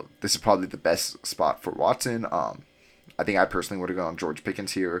 So this is probably the best spot for Watson. I think I personally would have gone George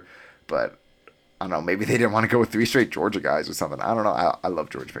Pickens here, but I don't know, maybe they didn't want to go with 3 straight Georgia guys or something. I don't know. I love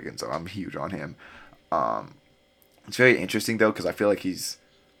George Pickens, so I'm huge on him. It's very interesting, though, because I feel like he's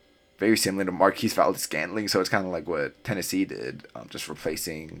very similar to Marquise Valdes-Scantling, so it's kind of like what Tennessee did, just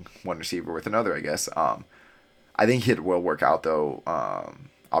replacing one receiver with another, I guess. I think it will work out, though.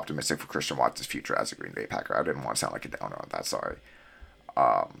 Optimistic for Christian Watson's future as a Green Bay Packer. I didn't want to sound like a downer on that, sorry.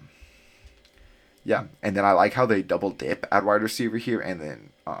 And then I like how they double dip at wide receiver here, and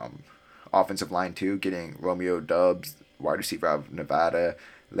then offensive line too, getting Romeo Doubs, wide receiver out of Nevada,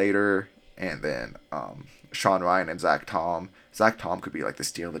 later, and then Sean Ryan and Zach Tom. Zach Tom could be like the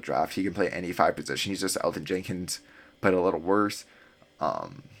steal of the draft. He can play any 5 position. He's just Elton Jenkins, but a little worse.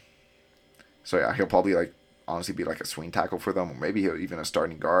 He'll probably honestly be like a swing tackle for them, or maybe he'll even a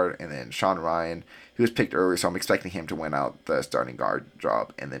starting guard. And then Sean Ryan, he was picked early, so I'm expecting him to win out the starting guard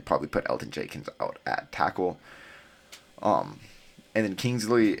job, and then probably put Elton Jenkins out at tackle. And then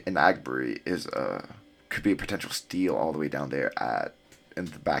Kingsley and Agbury could be a potential steal all the way down there in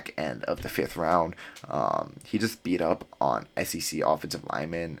the back end of the 5th round. He just beat up on SEC offensive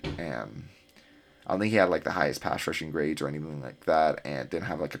linemen, and I don't think he had like the highest pass rushing grades or anything like that, and didn't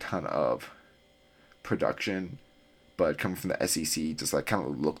have like a ton of production, but coming from the SEC, just like kind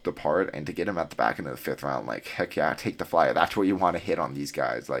of looked the part. And to get him at the back end of the 5th round, like, heck yeah, take the flyer. That's where you want to hit on these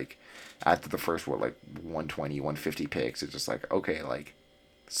guys. Like, after the first 120, 150 picks, it's just like, okay, like,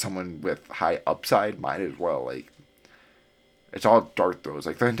 someone with high upside might as well, like, it's all dart throws.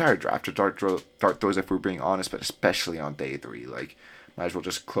 Like, the entire draft is dart throws, if we're being honest, but especially on day 3, like, might as well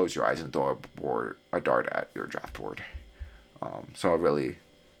just close your eyes and throw a dart at your draft board. So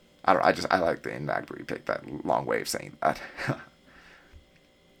I like the Agbury pick. That long way of saying that.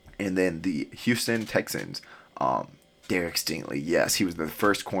 And then the Houston Texans, Derek Stingley. Yes, he was the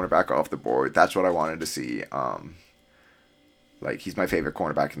first cornerback off the board. That's what I wanted to see. He's my favorite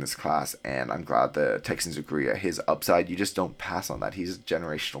cornerback in this class, and I'm glad the Texans agree at his upside. You just don't pass on that. He's a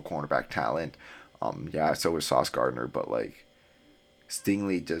generational cornerback talent. So is Sauce Gardner, but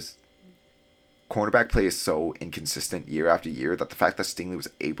Stingley just, cornerback play is so inconsistent year after year that the fact that Stingley was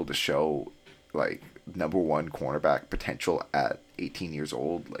able to show number 1 cornerback potential at 18 years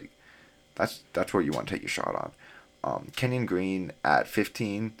old, that's where you want to take your shot on. Kenyon Green at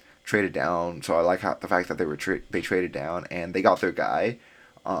 15 traded down, so I like the fact that they traded down and they got their guy.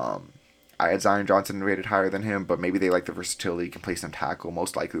 I I had Zion Johnson rated higher than him, but maybe they like the versatility. He can play some tackle.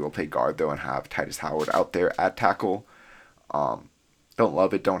 Most likely will play guard though and have Titus Howard out there at tackle. Don't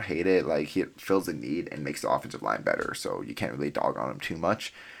love it, don't hate it. Like he fills the need and makes the offensive line better, so you can't really dog on him too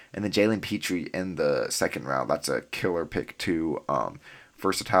much. And then Jalen Petrie in the second round, that's a killer pick too.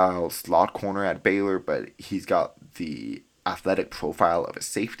 Versatile slot corner at Baylor, but he's got the athletic profile of a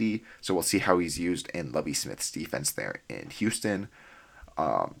safety, so we'll see how he's used in Lovie Smith's defense there in Houston.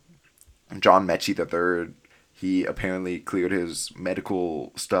 John Mechie the third, he apparently cleared his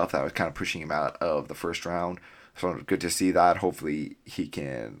medical stuff that was kind of pushing him out of the first round. So good to see that. Hopefully he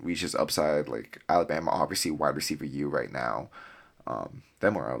can reach his upside. Like Alabama, obviously wide receiver U right now.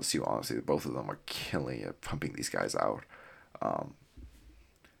 Them or LSU, honestly, both of them are killing it, pumping these guys out.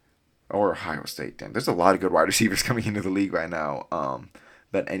 Or Ohio State, damn. There's a lot of good wide receivers coming into the league right now.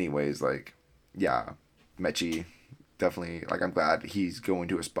 But anyways, like, yeah, Mechie, definitely, like, I'm glad he's going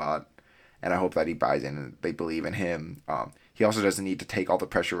to a spot. And I hope that he buys in and they believe in him. He also doesn't need to take all the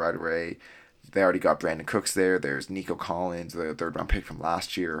pressure right away. They already got Brandon Cooks there. There's Nico Collins, the third round pick from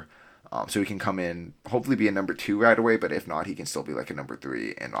last year. So he can come in, hopefully be a number 2 right away, but if not, he can still be like a number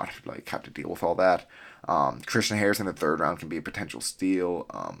 3 and not like have to deal with all that. Christian Harris in the third round can be a potential steal.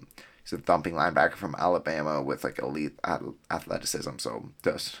 He's a thumping linebacker from Alabama with like elite athleticism. So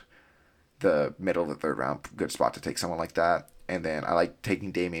just the middle of the third round, good spot to take someone like that. And then I like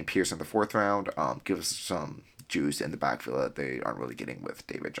taking Damian Pierce in the fourth round. Gives us some juice in the backfield that they aren't really getting with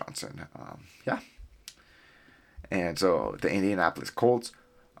David Johnson. Yeah. And so the Indianapolis Colts,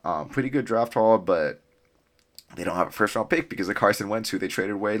 pretty good draft haul, but they don't have a first round pick because of Carson Wentz, who they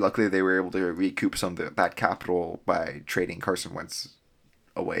traded away. Luckily, they were able to recoup some of that capital by trading Carson Wentz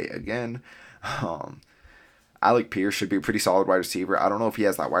away again. Alec Pierce should be a pretty solid wide receiver. I don't know if he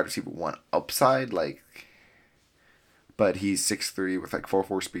has that wide receiver 1 upside, but he's 6'3" with like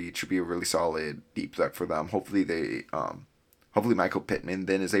 4.4 speed. Should be a really solid deep threat for them. Hopefully hopefully Michael Pittman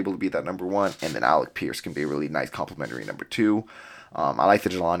then is able to be that number 1, and then Alec Pierce can be a really nice complimentary number 2. I like the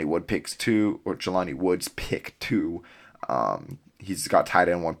Jelani Woods pick too. He's got tight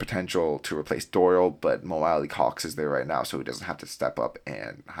end 1 potential to replace Doyle, but Mo Alley Cox is there right now, so he doesn't have to step up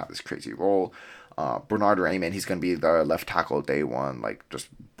and have this crazy role. Bernard Raymond, he's going to be the left tackle day 1. Like, just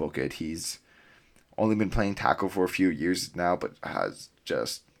book it. He's only been playing tackle for a few years now, but has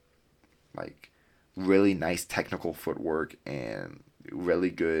just, like, really nice technical footwork and really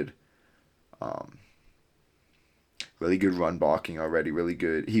good run blocking already. Really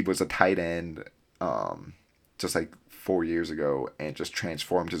good. He was a tight end just like 4 years ago and just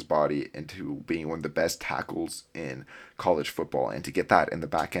transformed his body into being one of the best tackles in college football. And to get that in the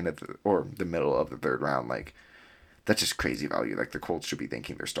back end of the middle of the third round, like, that's just crazy value. Like, the Colts should be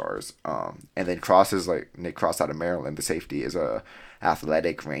thanking their stars. And then Cross is like Nick Cross out of Maryland. The safety is a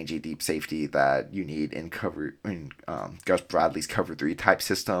athletic, rangy, deep safety that you need in Gus Bradley's cover 3 type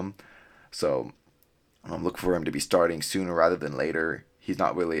system. So look for him to be starting sooner rather than later. He's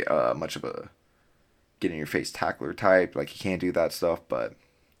not really much of a get in your face tackler type. Like, he can do that stuff, but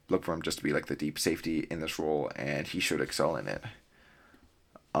look for him just to be like the deep safety in this role, and he should excel in it.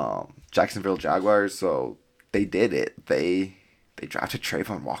 Jacksonville Jaguars, so they did it. They drafted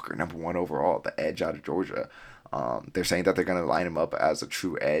Trayvon Walker, number 1 overall, the edge out of Georgia. They're saying that they're going to line him up as a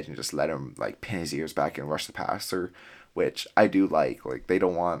true edge and just let him like pin his ears back and rush the passer, which I do like. Like, they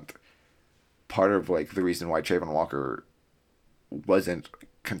don't want part of like the reason why Trayvon Walker wasn't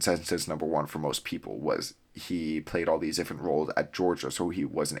consensus number 1 for most people was he played all these different roles at Georgia, so he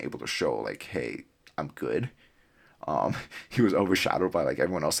wasn't able to show like, hey, I'm good. He was overshadowed by like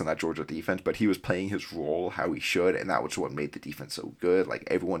everyone else in that Georgia defense, but he was playing his role how he should, and that was what made the defense so good. Like,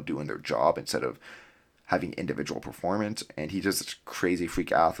 everyone doing their job instead of having individual performance, and he's just a crazy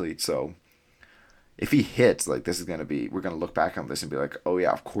freak athlete. So if he hits, like, this is gonna be, we're gonna look back on this and be like, oh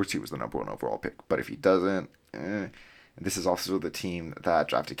yeah, of course he was the number 1 overall pick. But if he doesn't, And this is also the team that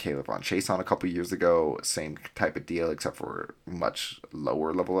drafted Caleb Von Chase on a couple years ago. Same type of deal, except for much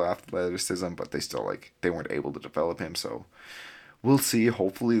lower level of athleticism, but they weren't able to develop him. So we'll see.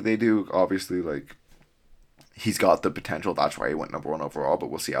 Hopefully they do. Obviously, like, he's got the potential. That's why he went number 1 overall, but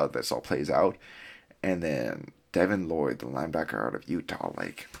we'll see how this all plays out. And then Devin Lloyd, the linebacker out of Utah,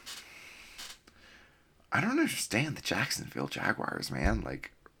 like, I don't understand the Jacksonville Jaguars, man.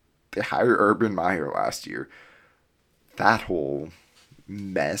 Like, they hired Urban Meyer last year. That whole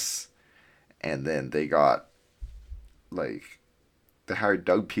mess, and then they got, like, they hired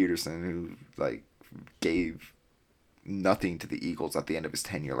Doug Peterson, who, like, gave nothing to the Eagles at the end of his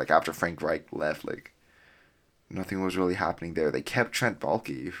tenure. Like, after Frank Reich left, like, nothing was really happening there. They kept Trent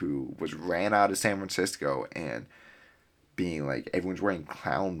Baalke, who was ran out of San Francisco, and being like everyone's wearing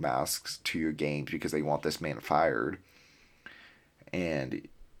clown masks to your games because they want this man fired. And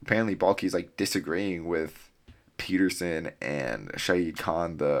apparently Balky's like disagreeing with Peterson and Shahid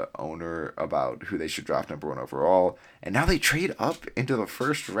Khan, the owner, about who they should draft number one overall. And now they trade up into the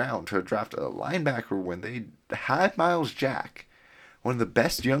first round to draft a linebacker when they had Miles Jack, one of the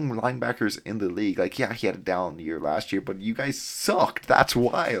best young linebackers in the league. Like, yeah, he had a down year last year, but you guys sucked. That's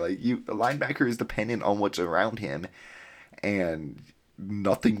why. Like, the linebacker is dependent on what's around him, and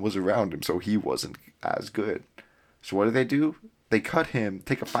nothing was around him, so he wasn't as good. So what do? They cut him,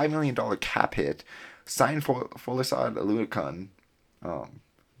 take a $5 million cap hit, sign for Folasad Aluakun,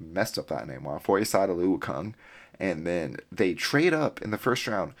 messed up that name, Folasad Aluakun, and then they trade up in the first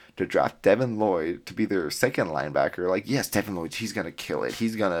round to draft Devin Lloyd to be their second linebacker. Like, yes, Devin Lloyd, he's going to kill it.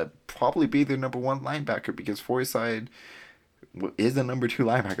 He's going to probably be their number one linebacker because Folasad is the number two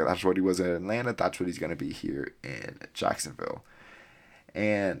linebacker. That's what he was in Atlanta. That's what he's going to be here in Jacksonville.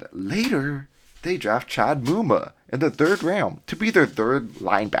 And later, they draft Chad Muma in the third round to be their third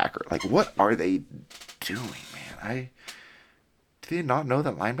linebacker. Like, what are they doing, man? Do they not know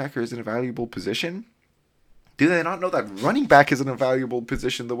that linebacker is an invaluable position? Do they not know that running back is an invaluable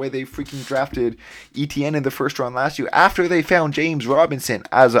position the way they freaking drafted ETN in the first round last year after they found James Robinson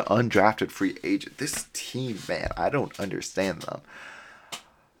as an undrafted free agent? This team, man, I don't understand them.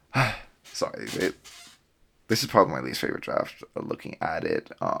 Sorry, this is probably my least favorite draft looking at it.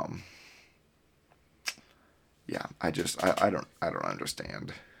 Yeah, I don't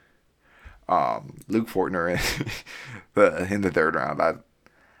understand. Luke Fortner in the third round.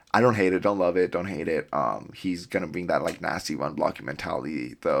 I don't hate it, don't love it, don't hate it. He's gonna bring that like nasty run blocking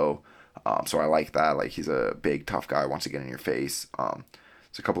mentality though. So I like that. Like, he's a big tough guy, wants to get in your face.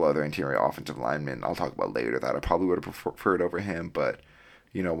 There's a couple other interior offensive linemen I'll talk about later that I probably would have preferred over him, but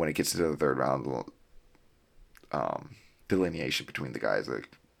you know, when it gets to the third round, delineation between the guys, like,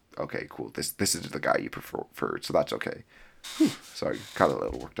 okay, cool, this is the guy you prefer, so that's okay. Whew, sorry, got a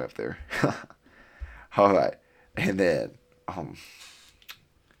little worked up there. All right, and then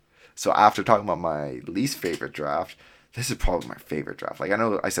so after talking about my least favorite draft, this is probably my favorite draft. Like, I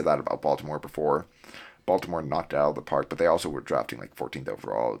know I said that about Baltimore before. Baltimore knocked it out of the park, but they also were drafting like 14th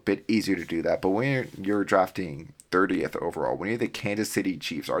overall. A bit easier to do that. But when you're drafting 30th overall, when you're the Kansas City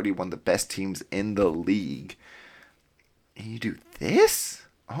Chiefs, already one of the best teams in the league, and you do this?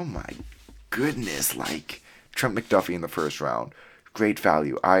 Oh my goodness. Like, Trent McDuffie in the first round. Great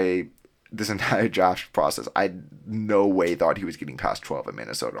value. This entire draft process, I no way thought he was getting past 12 in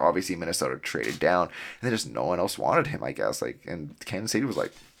Minnesota. Obviously, Minnesota traded down, and then just no one else wanted him, I guess. Like, and Kansas City was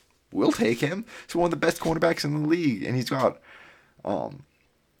like, we'll take him. He's one of the best cornerbacks in the league, and he's got,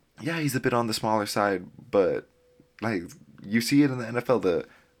 yeah, he's a bit on the smaller side, but like, you see it in the NFL, the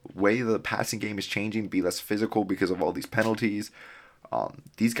way the passing game is changing to be less physical because of all these penalties.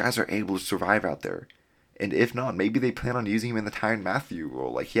 These guys are able to survive out there. And if not, maybe they plan on using him in the Tyrann Mathieu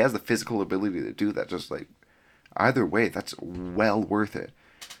role. Like, he has the physical ability to do that. Just like, either way, that's well worth it.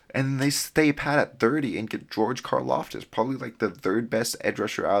 And they stay pat at 30 and get George Karlaftis, probably like the third best edge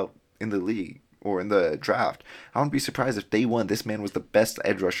rusher out in the league or in the draft. I wouldn't be surprised if day one this man was the best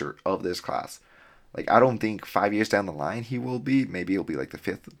edge rusher of this class. Like, I don't think 5 years down the line he will be. Maybe he'll be like the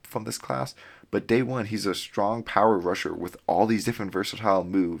fifth from this class. But day one, he's a strong power rusher with all these different versatile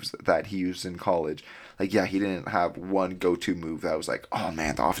moves that he used in college. Like, yeah, he didn't have one go-to move that was like, oh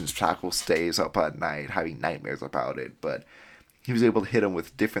man, the offensive tackle stays up at night, having nightmares about it. But he was able to hit him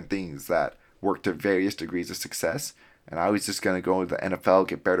with different things that worked to various degrees of success. And I was just going to go into the NFL,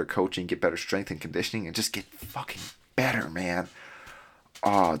 get better coaching, get better strength and conditioning, and just get fucking better, man.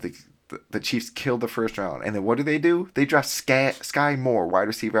 Oh, the Chiefs killed the first round. And then what do? They draft Sky Moore, wide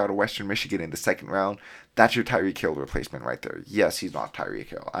receiver out of Western Michigan, in the second round. That's your Tyreek Hill replacement right there. Yes, he's not Tyreek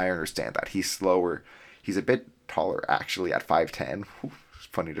Hill. I understand that. He's slower. He's a bit taller, actually, at 5'10". It's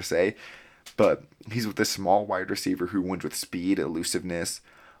funny to say. But he's with this small wide receiver who wins with speed, elusiveness.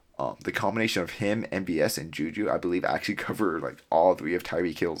 The combination of him, MBS, and Juju, I believe, actually cover like all three of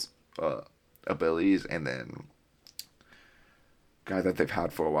Tyreek Hill's abilities. And then guy that they've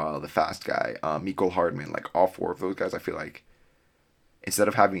had for a while, the fast guy, Mecole Hardman, like all four of those guys, I feel like instead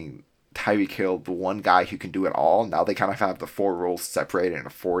of having Tyreek Hill, the one guy who can do it all, now they kind of have the four roles separated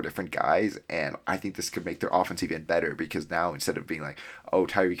into four different guys, and I think this could make their offense even better because now instead of being like, oh,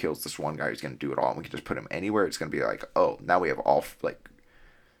 Tyreek Hill's this one guy who's going to do it all and we can just put him anywhere, it's going to be like, oh, now we have all like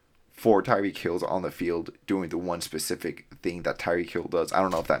four Tyreek Hills on the field doing the one specific thing that Tyreek Hill does. I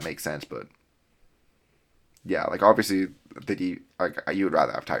don't know if that makes sense, but yeah, like obviously you would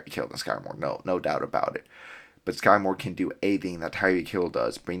rather have Tyreek Hill than Sky Moore, no doubt about it. But Sky Moore can do a thing that Tyreek Hill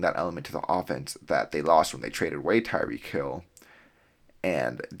does, bring that element to the offense that they lost when they traded away Tyreek Hill.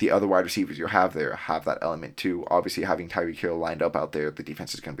 And the other wide receivers you have there have that element too. Obviously, having Tyreek Hill lined up out there, the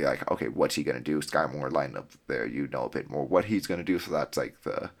defense is going to be like, okay, what's he going to do? Sky Moore lined up there, you know a bit more what he's going to do. So that's like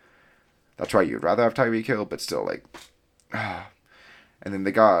that's why you'd rather have Tyreek Hill, but still like, and then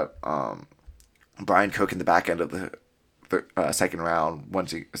they got Brian Cook in the back end of the second round,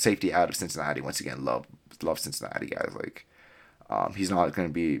 safety out of Cincinnati. Once again, love Cincinnati guys. Like, he's not going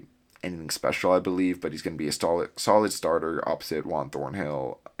to be anything special, I believe, but he's going to be a solid starter opposite Juan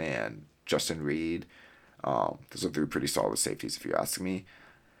Thornhill and Justin Reed. Those are three pretty solid safeties, if you ask me.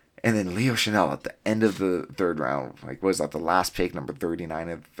 And then Leo Chanel at the end of the third round, like, was that the last pick, number 39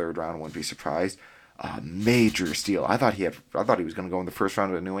 of the third round? Wouldn't be surprised. Major steal. I thought he was going to go in the first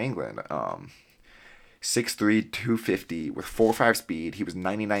round of New England. 6'3", 250 with 4.5 speed. He was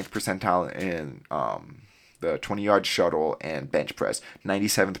 99th percentile in the 20-yard shuttle and bench press,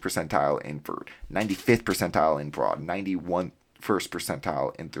 97th percentile in vert, 95th percentile in broad, 91st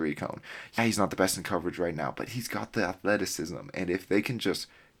percentile in three cone. Yeah, he's not the best in coverage right now, but he's got the athleticism, and if they can just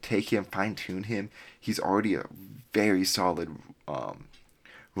take him, fine-tune him, he's already a very solid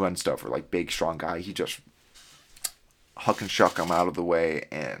run stuffer, like big, strong guy. He just huck and shuck him out of the way,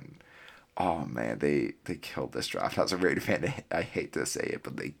 and oh man, they killed this draft. As a Raider fan, I hate to say it,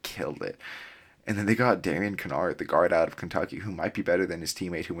 but they killed it. And then they got Darian Kennard, the guard out of Kentucky, who might be better than his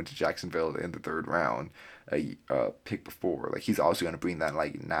teammate who went to Jacksonville in the third round, a pick before. Like, he's also going to bring that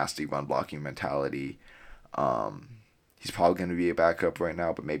like nasty run blocking mentality. He's probably going to be a backup right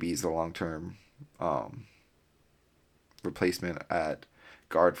now, but maybe he's the long term replacement at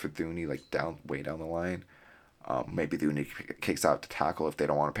guard for Thuney, like way down the line. Maybe Thuney kicks out to tackle if they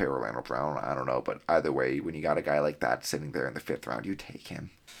don't want to pay Orlando Brown. I don't know, but either way, when you got a guy like that sitting there in the fifth round, you take him.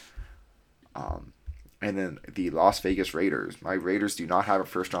 And then the Las Vegas Raiders. My Raiders do not have a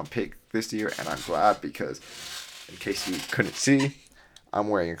first-round pick this year, and I'm glad because, in case you couldn't see, I'm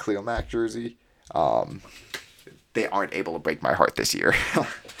wearing a Khalil Mack jersey. They aren't able to break my heart this year.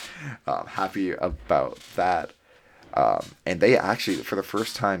 Happy about that. And they actually, for the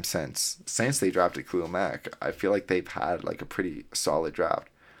first time since they drafted Khalil Mack, I feel like they've had like a pretty solid draft.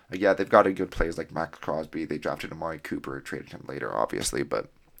 Like, yeah, they've got good players like Max Crosby. They drafted Amari Cooper, traded him later, obviously, but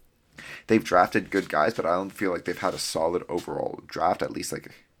they've drafted good guys, but I don't feel like they've had a solid overall draft. At least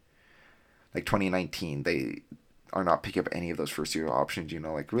like 2019, they are not picking up any of those first year options.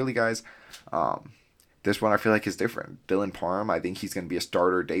 Like, really, guys. This one I feel like is different. Dylan Parham, I think he's going to be a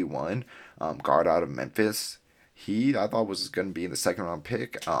starter day one. Guard out of Memphis. I thought was going to be in the second round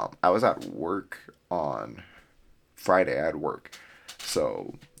pick. I was at work on Friday. I had work,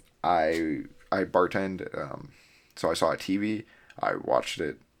 so I bartended. So I saw a TV. I watched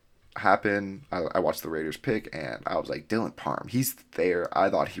it happen. I watched the Raiders pick, and I was like, Dylan Parham, he's there. I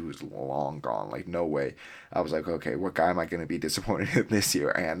thought he was long gone. Like, no way. I was like, okay, what guy am I going to be disappointed in this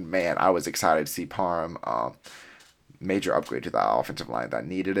year? And man, I was excited to see Parham. Major upgrade to that offensive line that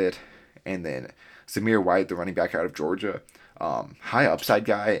needed it. And then Zamir White, the running back out of Georgia, high upside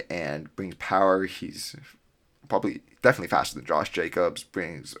guy and brings power. He's definitely faster than Josh Jacobs,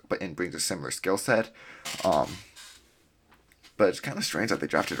 brings a similar skill set. But it's kind of strange that they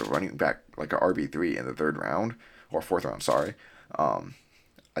drafted a running back like a RB3 in the third round or fourth round. Sorry.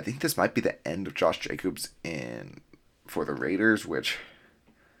 I think this might be the end of Josh Jacobs for the Raiders, which,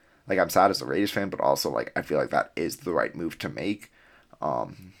 like, I'm sad as a Raiders fan, but also like I feel like that is the right move to make. I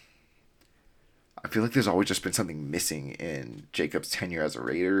feel like there's always just been something missing in Jacobs' tenure as a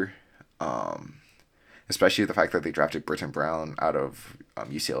Raider, especially the fact that they drafted Britton Brown out of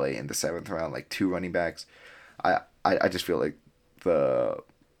UCLA in the seventh round, like two running backs. I just feel like the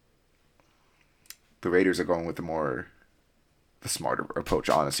Raiders are going with the smarter approach,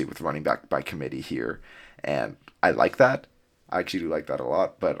 honestly, with running back by committee here, and I like that. I actually do like that a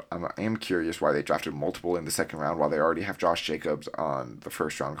lot, but I am curious why they drafted multiple in the second round while they already have Josh Jacobs on the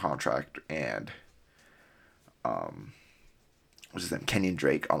first round contract and Kenyon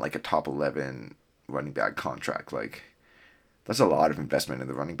Drake on like a top 11 running back contract. Like, that's a lot of investment in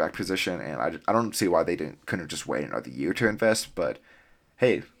the running back position, and I don't see why they couldn't just wait another year to invest. But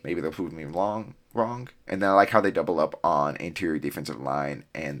hey, maybe they'll prove me wrong. And then I like how they double up on interior defensive line,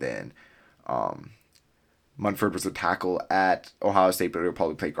 and then Munford was a tackle at Ohio State, but he'll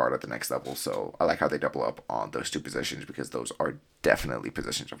probably play guard at the next level. So I like how they double up on those two positions because those are definitely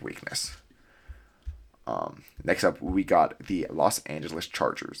positions of weakness. Next up, we got the Los Angeles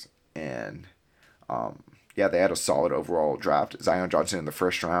Chargers, and yeah, they had a solid overall draft. Zion Johnson in the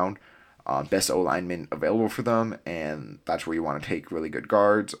first round, best O-lineman available for them, and that's where you want to take really good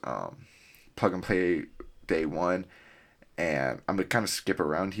guards. Plug and play day one. And I'm going to kind of skip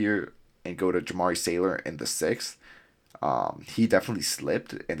around here and go to Jamari Sailor in the sixth. He definitely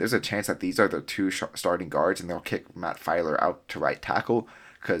slipped, and there's a chance that these are the two starting guards, and they'll kick Matt Filer out to right tackle.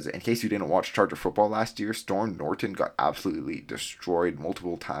 Because in case you didn't watch Charger football last year, Storm Norton got absolutely destroyed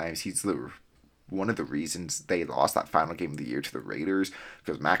multiple times. He's one of the reasons they lost that final game of the year to the Raiders,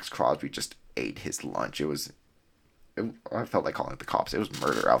 because Max Crosby just ate his lunch. I felt like calling it the cops. It was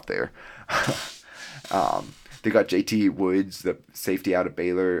murder out there. They got JT Woods, the safety out of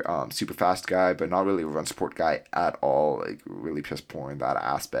Baylor, super fast guy, but not really a run support guy at all. Like, really piss poor in that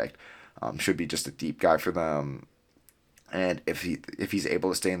aspect. Should be just a deep guy for them. And if he's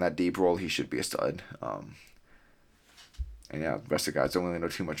able to stay in that deep role, he should be a stud. And yeah, the rest of the guys don't really know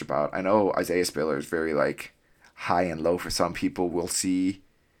too much about. I know Isaiah Spiller is very like high and low for some people. We'll see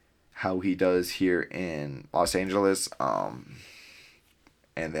how he does here in Los Angeles. And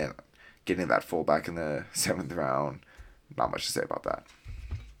then getting that fullback in the 7th round, not much to say about that.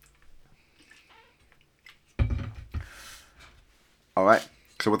 All right.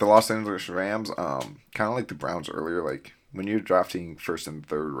 So with the Los Angeles Rams, kind of like the Browns earlier, like when you're drafting first and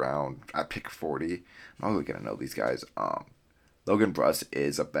third round at pick 40, I'm not really gonna know these guys. Logan Bruss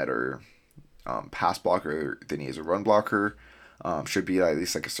is a better pass blocker than he is a run blocker. Should be at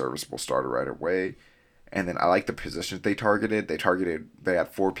least like a serviceable starter right away. And then I like the positions they targeted. They had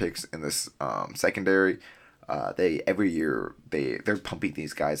 4 picks in this secondary. Every year they're pumping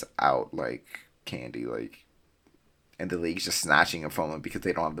these guys out like candy, like, and the league's just snatching them from them because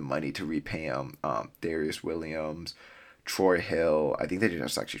they don't have the money to repay them. Darius Williams, Troy Hill. I think they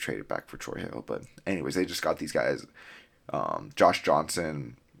just actually traded back for Troy Hill, but anyways, they just got these guys, Josh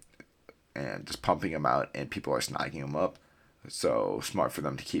Johnson, and just pumping them out, and people are snagging them up. So smart for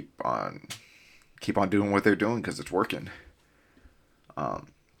them to keep on doing what they're doing because it's working. And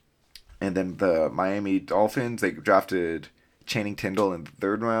then the Miami Dolphins, they drafted Channing Tindall in the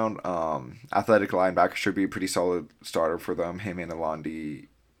 3rd round. Athletic linebacker should be a pretty solid starter for them. Him and Elonde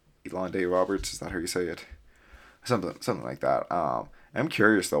Roberts, is that how you say it? Something like that. I'm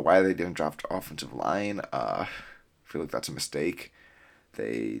curious though why they didn't draft offensive line. I feel like that's a mistake.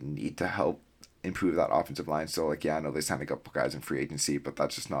 They need to help improve that offensive line. So, like, yeah, I know they signed a couple guys in free agency, but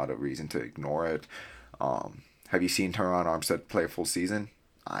that's just not a reason to ignore it. Have you seen Teron Armstead play a full season?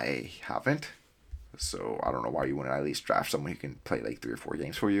 I haven't. So, I don't know why you wouldn't at least draft someone who can play, like, 3 or 4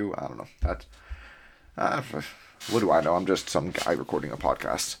 games for you. I don't know. That's, what do I know? I'm just some guy recording a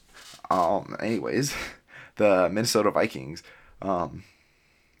podcast. Anyways, the Minnesota Vikings,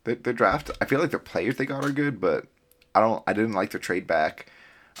 their draft, I feel like the players they got are good, but I didn't like the trade back.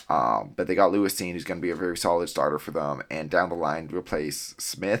 But they got Lewis Dean, who's going to be a very solid starter for them, and down the line replace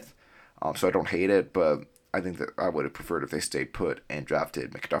Smith. So I don't hate it, but I think that I would have preferred if they stayed put and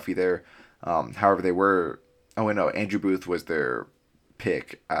drafted McDuffie there. However, Andrew Booth was their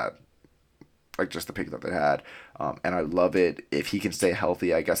pick at, like, just the pick that they had. And I love it if he can stay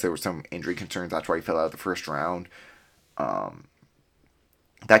healthy. I guess there were some injury concerns. That's why he fell out of the 1st round.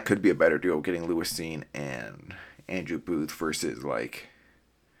 That could be a better deal, getting Lewis Dean and Andrew Booth versus, like,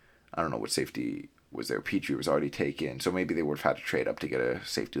 I don't know what safety was there. Petrie was already taken, so maybe they would have had to trade up to get a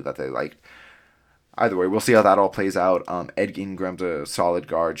safety that they liked. Either way, we'll see how that all plays out. Ed Ingram's a solid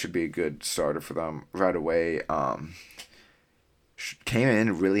guard, should be a good starter for them right away. Came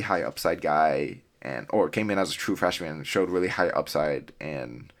in really high upside guy, or came in as a true freshman and showed really high upside,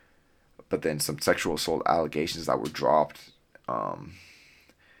 but then some sexual assault allegations that were dropped.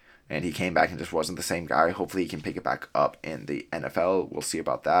 And he came back and just wasn't the same guy. Hopefully he can pick it back up in the NFL. We'll see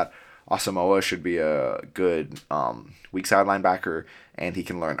about that. Asamoah should be a good weak side linebacker, and he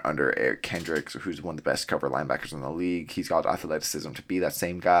can learn under Eric Kendricks, who's one of the best cover linebackers in the league. He's got athleticism to be that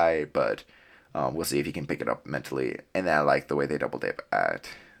same guy, but we'll see if he can pick it up mentally. And then I like the way they double dip at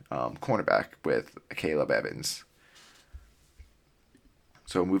cornerback with Caleb Evans.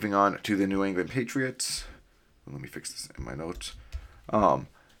 So moving on to the New England Patriots. Let me fix this in my notes.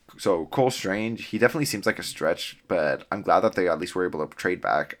 So Cole Strange, he definitely seems like a stretch, but I'm glad that they at least were able to trade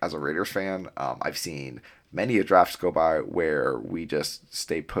back as a Raiders fan. I've seen many a drafts go by where we just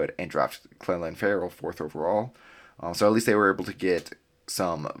stay put and draft Clelin Ferrell 4th overall. So at least they were able to get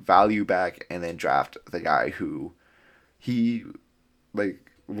some value back and then draft the guy who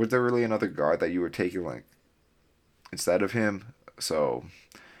was there really another guard that you were taking, like, instead of him? So,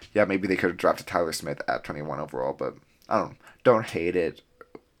 yeah, maybe they could have drafted Tyler Smith at 21 overall, but I don't hate it.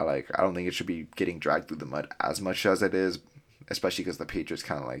 I don't think it should be getting dragged through the mud as much as it is, especially because the Patriots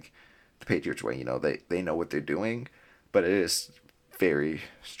kind of like the Patriots way, they know what they're doing, but it is very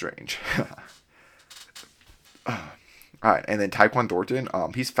strange. All right, and then Tyquan Thornton,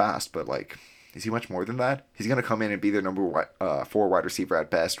 he's fast, but, like, Is he much more than that? He's going to come in and be their four wide receiver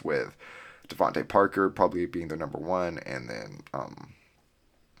at best, with Devontae Parker probably being their number one, and then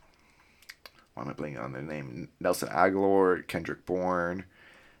why am I blanking on their name? Nelson Aguilar, Kendrick Bourne,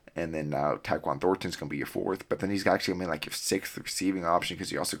 and then now Tyquan Thornton's going to be your fourth. But then he's actually going to be like your sixth receiving option,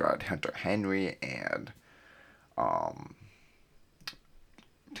 because you also got Hunter Henry and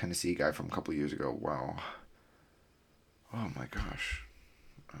Tennessee guy from a couple of years ago. Wow. Oh my gosh.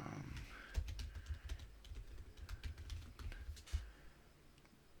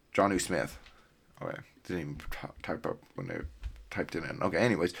 Jonnu Smith. Okay. Didn't even type up when they typed it in. Okay,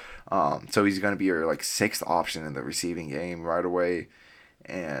 anyways. So he's going to be your like sixth option in the receiving game right away.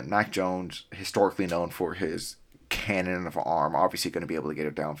 And Mac Jones, historically known for his cannon of arm, obviously going to be able to get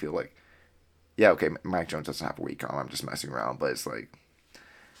it downfield. Like, yeah, okay, Mac Jones doesn't have a weak arm. I'm just messing around. But it's like,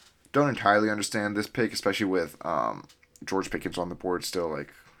 don't entirely understand this pick, especially with George Pickens on the board still.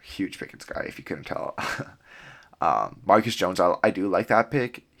 Like, huge Pickens guy, if you couldn't tell. Marcus Jones, I do like that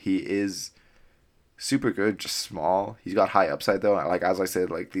pick. He is super good, just small. He's got high upside though. Like, as I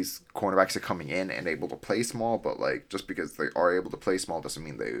said, like, these cornerbacks are coming in and able to play small, but like, just because they are able to play small doesn't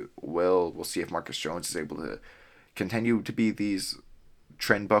mean they will. We'll see if Marcus Jones is able to continue to be these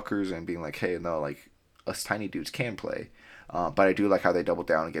trend buckers and being like, hey, no, like, us tiny dudes can play. But I do like how they double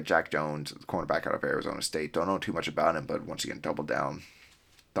down and get Jack Jones, the cornerback out of Arizona State. Don't know too much about him, but once again, double down.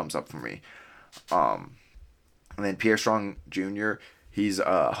 Thumbs up for me. And then Pierre Strong Jr., he's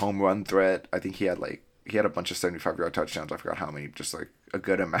a home run threat. I think he had a bunch of 75-yard touchdowns. I forgot how many, just like a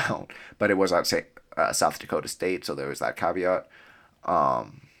good amount. But it was at South Dakota State, so there was that caveat.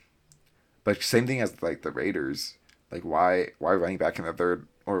 But same thing as like the Raiders. Like, why running back in the third,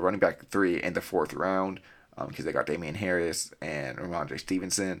 or running back 3 in the 4th round? Because they got Damian Harris and Ramondre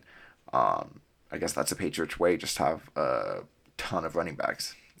Stevenson. I guess that's the Patriots way, just have a ton of running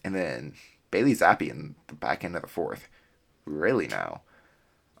backs. And then Bailey Zappi in the back end of the 4th. Really now.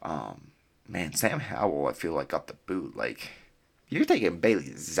 Man, Sam Howell, I feel like, got the boot. Like, you're taking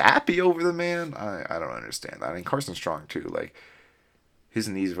Bailey Zappi over the man? I don't understand that. I mean, Carson Strong, too. Like, his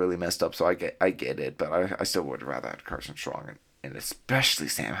knees really messed up, so I get it. But I still would rather have Carson Strong and especially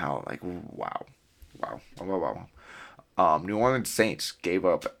Sam Howell. Like, wow. New Orleans Saints gave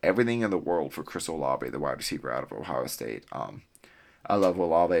up everything in the world for Chris Olave, the wide receiver out of Ohio State. I love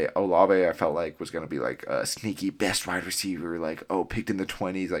Olave. Olave, I felt like, was going to be like a sneaky best wide receiver, like, picked in the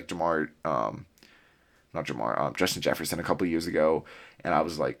 20s, like Justin Jefferson a couple years ago. And I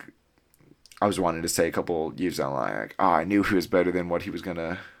was wanting to say a couple years down the line, like, I knew he was better than what he was going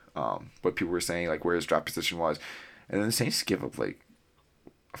to, what people were saying, like, where his draft position was. And then the Saints give up, like,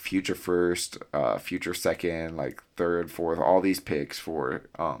 a future first, future second, like, third, fourth, all these picks for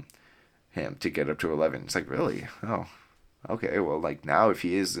him to get up to 11. It's like, really? Oh. Okay, well, like, now if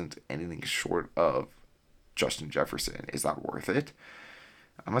he isn't anything short of Justin Jefferson, is that worth it?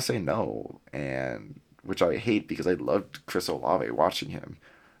 I'm going to say no, and which I hate, because I loved Chris Olave watching him,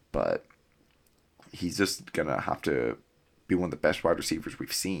 but he's just going to have to be one of the best wide receivers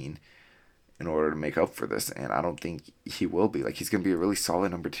we've seen in order to make up for this, and I don't think he will be. Like, he's going to be a really solid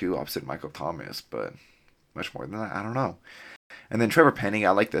number 2 opposite Michael Thomas, but much more than that, I don't know. And then Trevor Penning,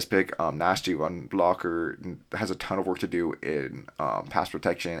 I like this pick. Nasty run blocker, has a ton of work to do in pass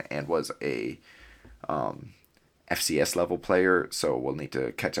protection, and was a FCS level player, so we'll need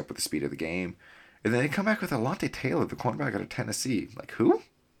to catch up with the speed of the game. And then they come back with Alontae Taylor, the cornerback out of Tennessee. Like, who?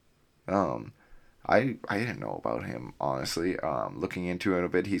 I didn't know about him, honestly. Looking into it a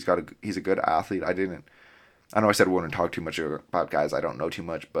bit, he's a good athlete. I know I said I wouldn't talk too much about guys I don't know too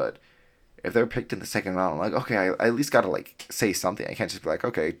much, but if they're picked in the 2nd round, I'm like, okay, I at least gotta like say something. I can't just be like,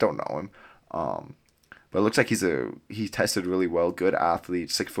 okay, don't know him. But it looks like he tested really well, good athlete,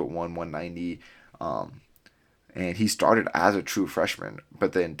 6'1", 190. And he started as a true freshman,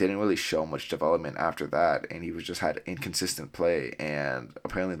 but then didn't really show much development after that, and he had inconsistent play, and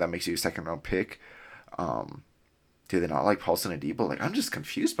apparently that makes you a 2nd round pick. Do they not like Paulson Adebo? Like, I'm just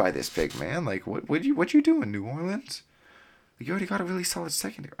confused by this pick, man. Like, what you doing, New Orleans? Like, you already got a really solid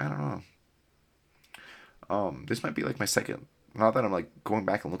secondary. I don't know. This might be like my second. Now that I'm like going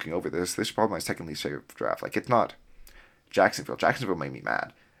back and looking over this is probably my second least favorite draft. Like, it's not Jacksonville. Jacksonville made me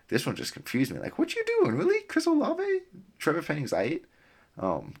mad. This one just confused me. Like, what you doing? Really? Chris Olave? Trevor Penning's 8?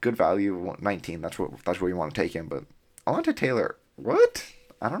 Good value, 19. That's where you want to take him. But Alontae Taylor, what?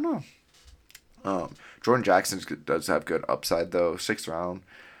 I don't know. Jordan Jackson does have good upside though. 6th round.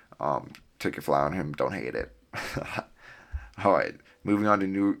 Take a fly on him. Don't hate it. All right, moving on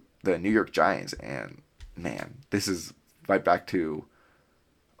to the New York Giants, and man, this is right back to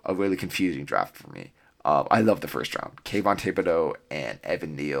a really confusing draft for me. I love the 1st round. Kayvon Thibodeau and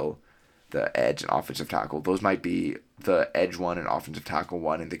Evan Neal. the edge and offensive tackle. Those might be the edge one and offensive tackle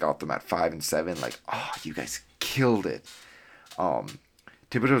one, and they got them at 5 and 7. Like, oh, you guys killed it.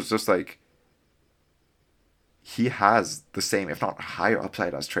 Thibodeau's just like, he has the same, if not higher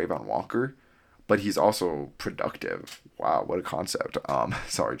upside as Trayvon Walker, but he's also productive. Wow, what a concept.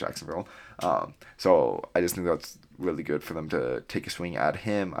 Sorry, Jacksonville. So I just think that's really good for them to take a swing at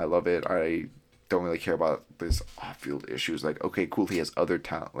him. I love it. I don't really care about this off-field issues. Like, okay, cool, he has other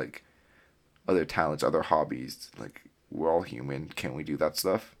talent, like other talents, other hobbies. Like, we're all human. Can we do that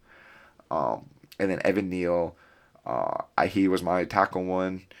stuff? And then Evan Neal, he was my tackle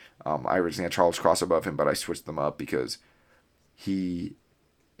one. I originally had Charles Cross above him, but I switched them up because he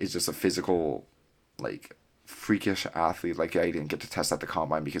is just a physical, like, freakish athlete. Like, I didn't get to test at the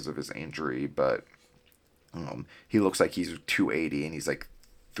combine because of his injury, but he looks like he's 280 and he's like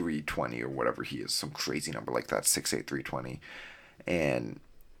 320 or whatever he is, some crazy number like that, 6'8", 320. And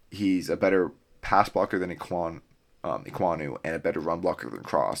he's a better pass blocker than Iquanu and a better run blocker than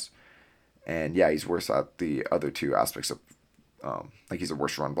Cross. And yeah, he's worse at the other two aspects of, like, he's a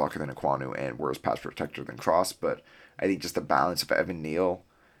worse run blocker than Iquanu and worse pass protector than Cross. But I think just the balance of Evan Neal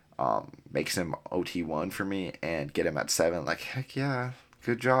makes him OT1 for me, and get him at 7. Like, heck yeah,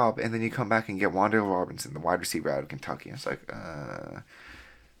 good job. And then you come back and get Wan'Dale Robinson, the wide receiver out of Kentucky. And it's like,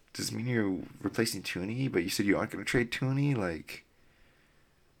 does this mean you're replacing Tooney? But you said you aren't going to trade Tooney? Like,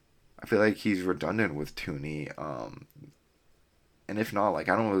 I feel like he's redundant with Tooney. And if not, like,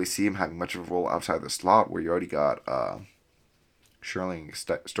 I don't really see him having much of a role outside the slot, where you already got Sterling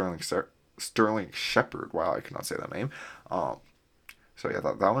Shepard. Wow, I cannot say that name. So yeah,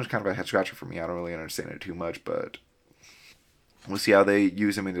 that one's kind of a head scratcher for me. I don't really understand it too much, but we'll see how they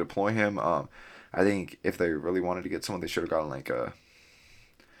use him and deploy him. I think if they really wanted to get someone, they should have gotten like a.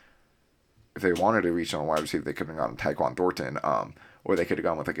 If they wanted to reach on a wide receiver, they could have gotten Tyquan Thornton, or they could have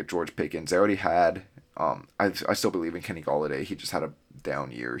gone with like a George Pickens. They already had. I still believe in Kenny Golladay. He just had a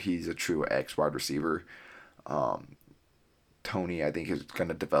down year. He's a true X wide receiver. Tony, I think, is going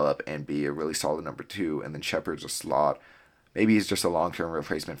to develop and be a really solid number 2, and then Shepard's a slot. Maybe he's just a long-term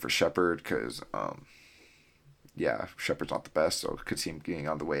replacement for Shepard because, yeah, Shepard's not the best, so could see him getting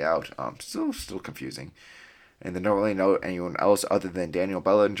on the way out. Still confusing. And then don't really know anyone else other than Daniel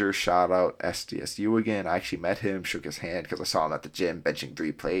Bellinger. Shout out SDSU again. I actually met him, shook his hand because I saw him at the gym benching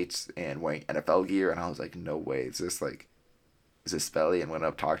 3 plates and wearing NFL gear, and I was like, no way, is this Spelly? And went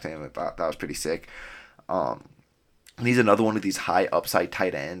up, talked to him, and thought that was pretty sick. And he's another one of these high upside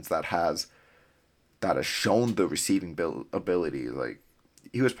tight ends that has shown the receiving ability. Like,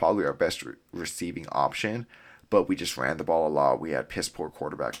 he was probably our best receiving option, but we just ran the ball a lot. We had piss poor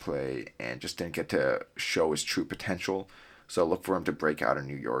quarterback play and just didn't get to show his true potential. So look for him to break out in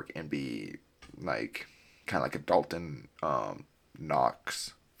New York and be like kind of like a Dalton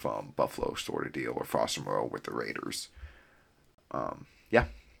Knox from Buffalo sort of deal, or Foster Moreau with the Raiders. Yeah.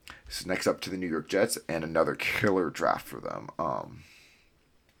 So next up to the New York Jets, and another killer draft for them. Oh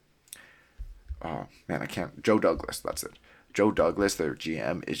man, I can't. Joe Douglas, that's it. Joe Douglas, their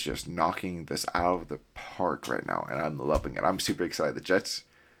GM, is just knocking this out of the park right now, and I'm loving it. I'm super excited. The Jets,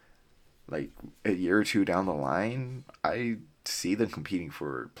 like, a year or two down the line, I see them competing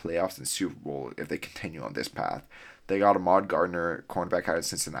for playoffs and Super Bowl if they continue on this path. They got Ahmad Gardner, cornerback out of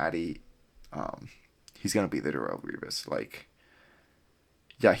Cincinnati. He's gonna be the Darrelle Revis. Like,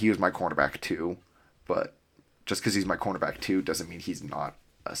 yeah, he was my cornerback too, but just because he's my cornerback too doesn't mean he's not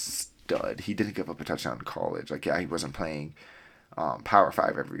a stud. He didn't give up a touchdown in college. Like, yeah, he wasn't playing Power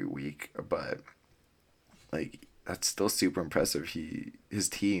 5 every week, but like, that's still super impressive. His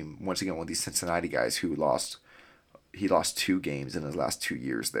team, once again, one of these Cincinnati guys who lost 2 games in his last 2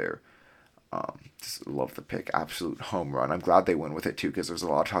 years there. Just love the pick. Absolute home run. I'm glad they went with it too, because there's a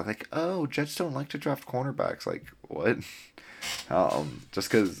lot of talk like, oh, Jets don't like to draft cornerbacks. Like, what?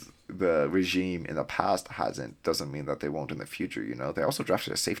 Just because the regime in the past hasn't doesn't mean that they won't in the future. You know, they also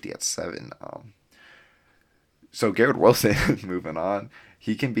drafted a safety at 7. So Garrett Wilson, moving on,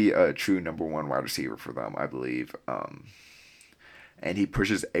 he can be a true number 1 wide receiver for them, I believe. And he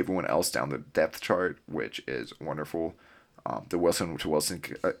pushes everyone else down the depth chart, which is wonderful. The Wilson to Wilson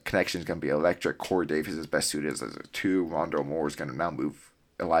connection is going to be electric. Corey Davis is best suited as a 2. Rondale Moore is going to now move.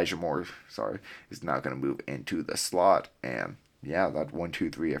 Elijah Moore, is now going to move into the slot. And yeah, that 1, 2,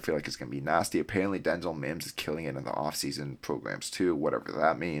 3, I feel like it's going to be nasty. Apparently, Denzel Mims is killing it in the offseason programs too, whatever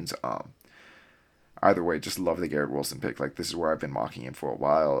that means. Either way, just love the Garrett Wilson pick. Like, this is where I've been mocking him for a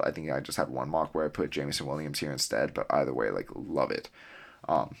while. I think I just had one mock where I put Jameson Williams here instead, but either way, like, love it.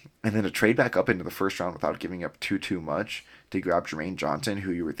 And then to trade back up into the first round without giving up too much to grab Jermaine Johnson,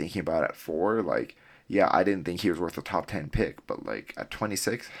 who you were thinking about at 4, like, yeah, I didn't think he was worth a top 10 pick, but like at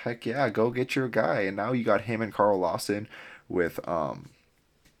 26, heck yeah, go get your guy. And now you got him and Carl Lawson with oh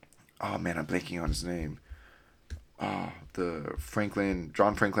man, I'm blanking on his name. Oh, the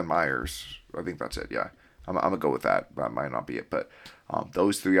John Franklin Myers. I think that's it. Yeah, I'm gonna go with that. That might not be it, but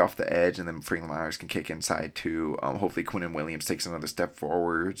those three off the edge, and then Franklin Myers can kick inside too. Hopefully, Quinnen Williams takes another step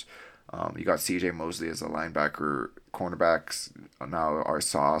forwards. You got C.J. Mosley as a linebacker. Cornerbacks now are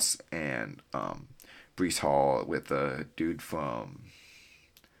Sauce and Brees Hall with the dude from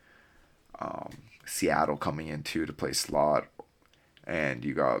Seattle coming in too to play slot, and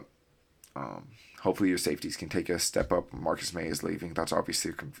you got hopefully your safeties can take a step up. Marcus May is leaving. That's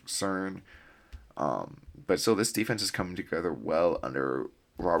obviously a concern. But still, this defense is coming together well under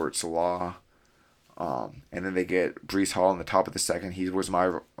Robert Salah. And then they get Brees Hall in the top of the second. He was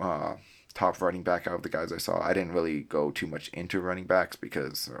my top running back out of the guys I saw. I didn't really go too much into running backs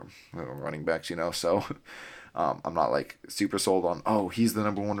because running backs, So I'm not like super sold on, oh, he's the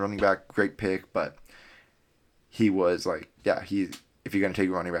number one running back. Great pick. But he was like, yeah, if you're going to take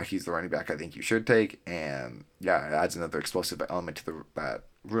a running back, he's the running back I think you should take. And yeah, it adds another explosive element to that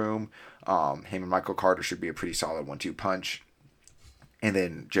room. Him and Michael Carter should be a pretty solid 1-2 punch. And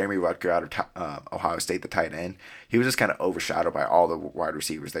then Jeremy Rutger out of Ohio State, the tight end, he was just kind of overshadowed by all the wide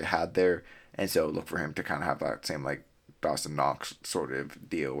receivers they had there. And so look for him to kind of have that same like Dawson Knox sort of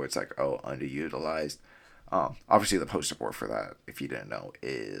deal where it's like, oh, underutilized. Obviously, the poster board for that, if you didn't know,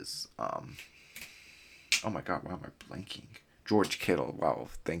 is oh my God, why am I blanking? George Kittle. Wow,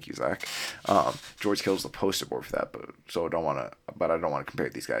 thank you, Zach. George Kittle's the poster board for that, but I don't want to compare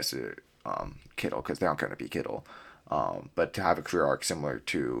these guys to Kittle because they aren't going to be Kittle. But to have a career arc similar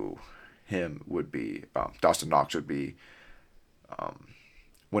to him would be Dawson Knox would be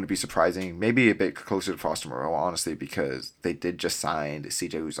wouldn't be surprising. Maybe a bit closer to Foster Moreau, honestly, because they did just sign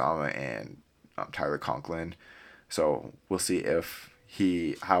C.J. Uzomah and Tyler Conklin, so we'll see if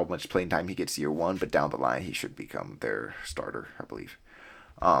how much playing time he gets year one, but down the line he should become their starter, I believe.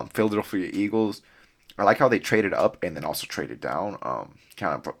 Philadelphia Eagles, I like how they traded up and then also traded down.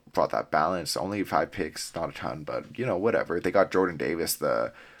 Kind of brought that balance. Only 5 picks, not a ton, but whatever. They got Jordan Davis,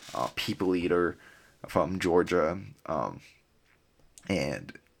 the people eater from Georgia,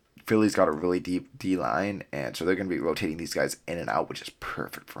 and Philly's got a really deep D line, and so they're going to be rotating these guys in and out, which is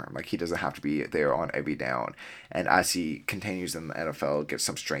perfect for him. Like, he doesn't have to be there on every down. And as he continues in the NFL, gets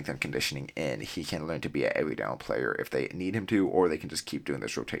some strength and conditioning in, he can learn to be an every down player if they need him to, or they can just keep doing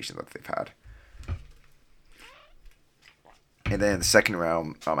this rotation that they've had. And then the second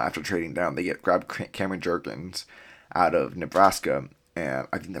round, after trading down, they grab Cameron Jurgens out of Nebraska. And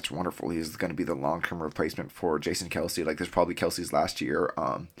I think that's wonderful. He's going to be the long-term replacement for Jason Kelce. Like, this is probably Kelce's last year.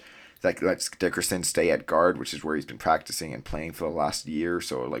 Lets Dickerson stay at guard, which is where he's been practicing and playing for the last year.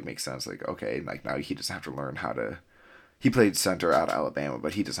 So it makes sense. Okay, now he doesn't have to learn how to. He played center out of Alabama,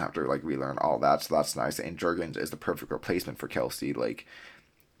 but he doesn't have to relearn all that. So that's nice. And Jurgens is the perfect replacement for Kelce.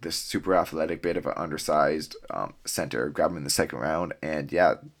 This super athletic bit of an undersized center. Grab him in the second round, and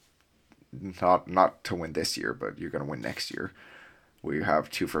yeah, not to win this year, but you're gonna win next year. Where you have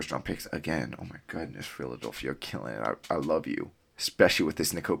 2 first-round picks again. Oh my goodness, Philadelphia killing it. I love you, especially with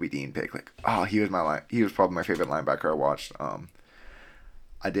this Nakobe Dean pick. He was probably my favorite linebacker I watched.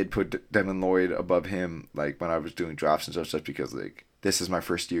 I did put Devin Lloyd above him when I was doing drafts and stuff, just because this is my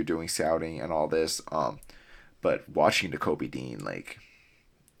first year doing scouting and all this. But watching Nakobe Dean,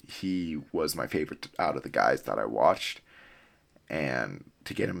 he was my favorite out of the guys that I watched. And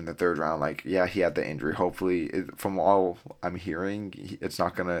to get him in the third round, he had the injury. Hopefully, from all I'm hearing, it's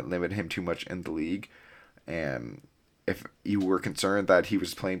not going to limit him too much in the league. And if you were concerned that he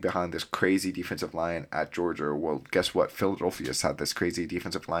was playing behind this crazy defensive line at Georgia, well, guess what? Philadelphia's had this crazy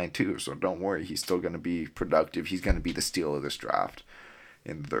defensive line too. So don't worry. He's still going to be productive. He's going to be the steal of this draft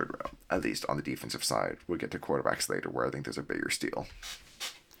in the third round, at least on the defensive side. We'll get to quarterbacks later, where I think there's a bigger steal.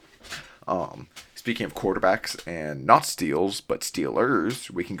 Speaking of quarterbacks and not steals, but stealers,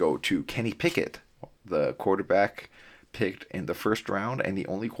 we can go to Kenny Pickett, the quarterback picked in the first round and the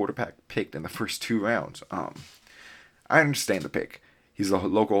only quarterback picked in the first 2 rounds. I understand the pick. He's a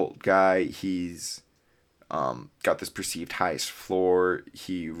local guy. He's got this perceived highest floor.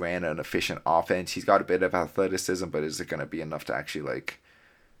 He ran an efficient offense. He's got a bit of athleticism, but is it going to be enough to actually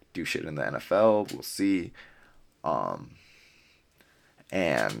do shit in the NFL? We'll see.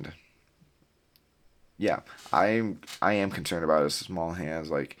 And yeah, I am concerned about his small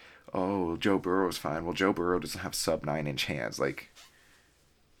hands. Oh, Joe Burrow's fine. Well, Joe Burrow doesn't have sub 9-inch hands. I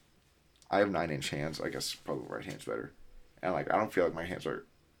have 9-inch hands. I guess probably right hand's better. And I don't feel like my hands are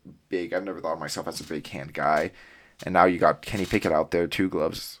big. I've never thought of myself as a big hand guy. And now you got Kenny Pickett out there, two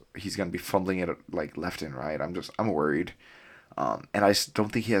gloves. He's gonna be fumbling it like left and right. I'm worried. And I just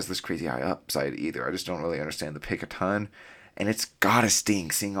don't think he has this crazy high upside either. I just don't really understand the pick a ton. And it's gotta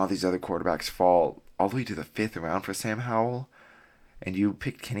sting seeing all these other quarterbacks fall all the way to the fifth round for Sam Howell. And you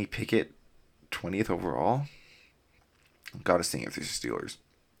picked Kenny Pickett 20th overall. Gotta sting if these Steelers.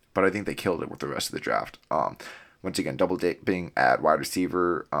 But I think they killed it with the rest of the draft. Once again, double dipping at wide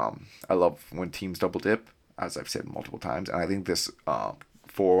receiver. I love when teams double dip, as I've said multiple times. And I think this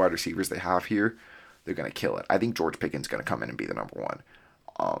four wide receivers they have here, they're going to kill it. I think George Pickens is going to come in and be the number one.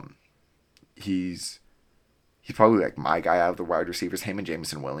 He's probably like my guy out of the wide receivers. Him and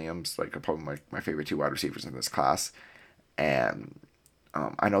Jameson Williams like are probably my favorite two wide receivers in this class. And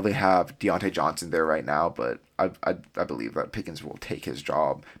I know they have Deontay Johnson there right now, but I believe that Pickens will take his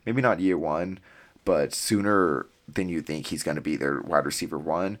job. Maybe not year one, but sooner than you think he's going to be their wide receiver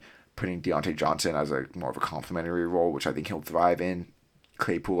one, putting Deontay Johnson as a more of a complementary role, which I think he'll thrive in.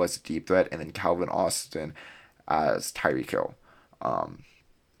 Claypool as a deep threat, and then Calvin Austin as Tyreek Hill.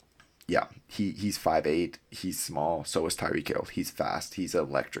 Yeah, he's 5'8", he's small, so is Tyreek Hill. He's fast, he's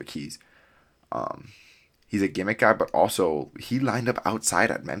electric, he's a gimmick guy, but also he lined up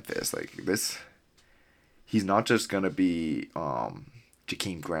outside at Memphis. Like this, he's not just gonna be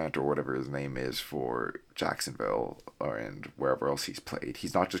Jakeem Grant or whatever his name is for Jacksonville and wherever else he's played.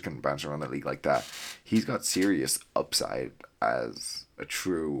 He's not just gonna bounce around the league like that. He's got serious upside as a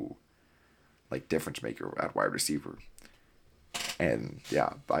true like difference maker at wide receiver. And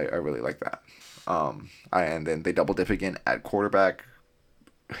yeah, I really like that. And then they double dip again at quarterback.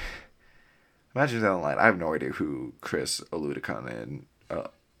 Imagine down the line. I have no idea who Chris Aladucun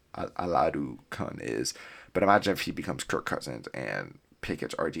is, but imagine if he becomes Kirk Cousins and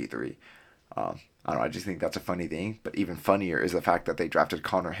Pickett's RG3. I don't know. I just think that's a funny thing. But even funnier is the fact that they drafted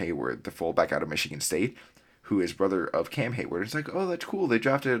Connor Hayward, the fullback out of Michigan State, who is brother of Cam Hayward. It's like, oh, that's cool. They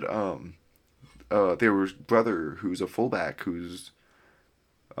drafted their brother who's a fullback, who's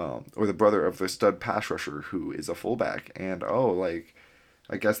or the brother of the stud pass rusher who is a fullback, and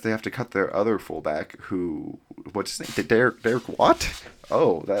I guess they have to cut their other fullback who, what's his name? Derek what?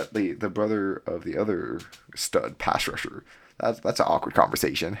 Oh, that the brother of the other stud pass rusher. That's an awkward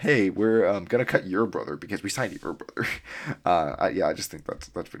conversation. Hey, we're gonna cut your brother because we signed your brother. I just think that's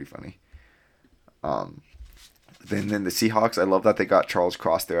pretty funny. Then the Seahawks, I love that they got Charles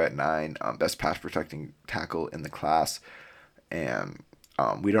Cross there at 9, best pass protecting tackle in the class, and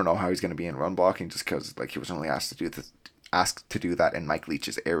we don't know how he's gonna be in run blocking just because like he was only asked to do that in Mike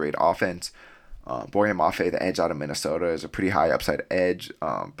Leach's air raid offense. Boyan Mafe, the edge out of Minnesota, is a pretty high upside edge,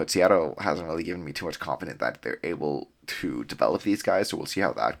 but Seattle hasn't really given me too much confidence that they're able to develop these guys, so we'll see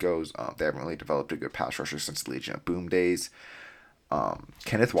how that goes. They haven't really developed a good pass rusher since the Legion of Boom days.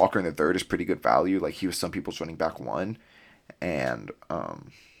 Kenneth Walker in the third is pretty good value. Like he was some people's running back one, and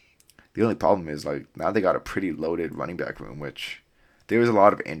the only problem is like now they got a pretty loaded running back room, which there was a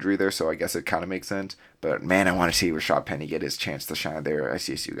lot of injury there, so I guess it kind of makes sense. But man, I want to see Rashad Penny get his chance to shine there,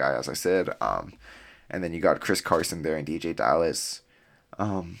 SCSU guy, as I said. And then you got Chris Carson there and DJ Dallas.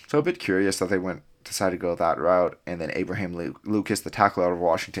 So a bit curious that they decided to go that route. And then Abraham Lucas, the tackle out of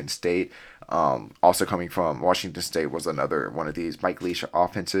Washington State, also coming from Washington State, was another one of these Mike Leach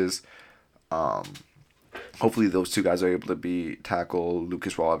offenses. Hopefully those two guys are able to be tackle.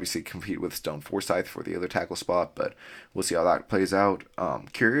 Lucas will obviously compete with Stone Forsythe for the other tackle spot, but we'll see how that plays out.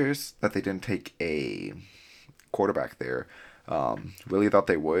 Curious that they didn't take a quarterback there. Really thought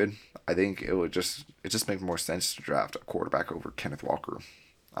they would. I think it just makes more sense to draft a quarterback over Kenneth Walker.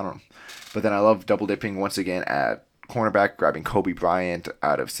 I don't know. But then I love double dipping once again at cornerback, grabbing Kobe Bryant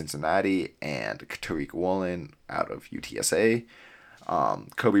out of Cincinnati and Tariq Woolen out of UTSA.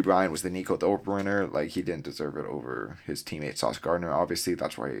 Kobe Bryant was the Nico Thorpe winner. Like, he didn't deserve it over his teammate Sauce Gardner, obviously.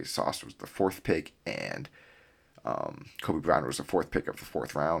 That's why Sauce was the 4th pick, and Kobe Bryant was the 4th pick of the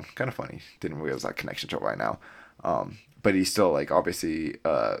 4th round. Kind of funny. Didn't realize that connection till right now. But he's still, like, obviously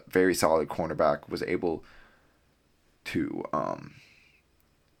a very solid cornerback, was able to...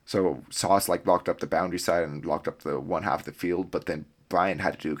 So Sauce, like, locked up the boundary side and locked up the one half of the field, but then Bryant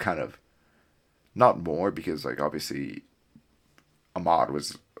had to do kind of... Not more, because, like, obviously... Ahmad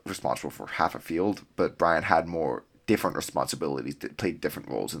was responsible for half a field, but Bryant had more different responsibilities that played different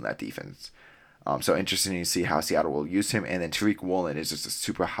roles in that defense. So interesting to see how Seattle will use him. And then Tariq Woolen is just a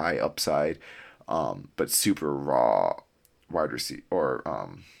super high upside, but super raw wide receiver or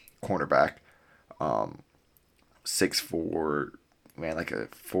cornerback. 6'4", man, like a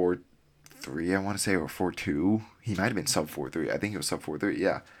 4'3", I want to say, or 4'2". He might have been sub 4'3". I think he was sub 4'3",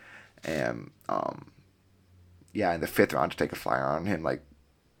 yeah. And in the 5th round to take a flyer on him, like,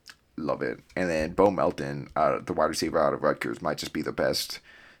 love it. And then Bo Melton, the wide receiver out of Rutgers, might just be the best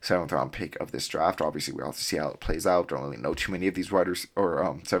seventh round pick of this draft. Obviously, we'll have to see how it plays out. Don't really know too many of these wide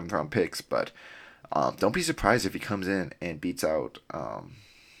or seventh round picks, but don't be surprised if he comes in and beats out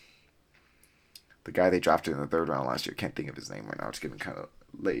the guy they drafted in the third round last year. Can't think of his name right now. It's getting kind of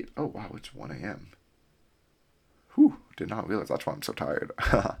late. Oh wow, it's 1 a.m. Whew, did not realize that's why I'm so tired.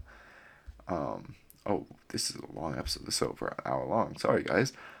 Oh, this is a long episode. This is over an hour long. Sorry,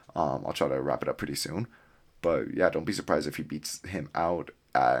 guys. I'll try to wrap it up pretty soon. But yeah, don't be surprised if he beats him out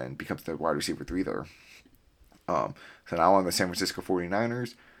and becomes the wide receiver 3 there. So now on the San Francisco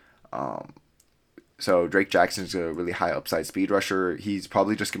 49ers. So Drake Jackson's a really high upside speed rusher. He's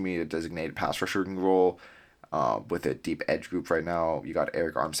probably just going to be a designated pass rushing role with a deep edge group right now. You got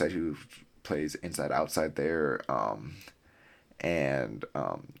Eric Armstead who plays inside outside there. And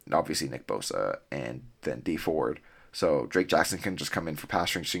obviously Nick Bosa and then D Ford. So Drake Jackson can just come in for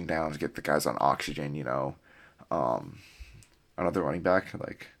pass rushing downs, get the guys on oxygen, you know. Another running back,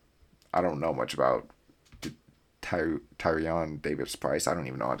 like, I don't know much about Tyrion Davis Price. I don't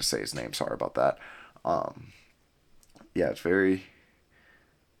even know how to say his name. Sorry about that. Yeah, it's very.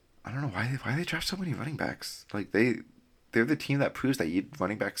 I don't know why they draft so many running backs. Like they're the team that proves that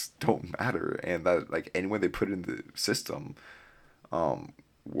running backs don't matter and that like anyone they put in the system,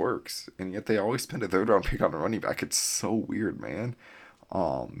 works. And yet they always spend a third round pick on a running back. It's so weird, man.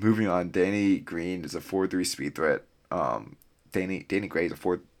 Moving on, Danny Green is a 4.3 speed threat. Danny Gray is a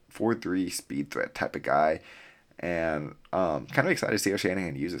 4.3 speed threat type of guy, and kind of excited to see how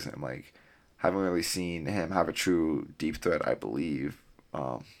Shanahan uses him. Like, haven't really seen him have a true deep threat, I believe.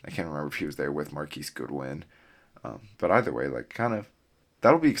 I can't remember if he was there with Marquise Goodwin, but either way, like, kind of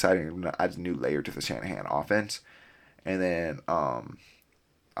that'll be exciting. It adds a new layer to the Shanahan offense, and then I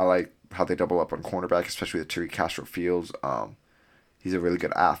like how they double up on cornerback, especially with Tariq Castro Fields. He's a really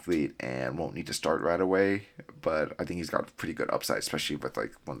good athlete and won't need to start right away, but I think he's got pretty good upside, especially with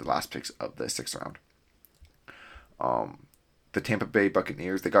like one of the last picks of the 6th round. The Tampa Bay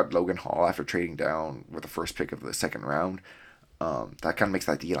Buccaneers, they got Logan Hall after trading down with the first pick of the 2nd round. That kind of makes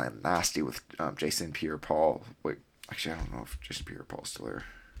that D-line nasty with Jason Pierre-Paul. Wait, actually, I don't know if Jason Pierre-Paul's still there.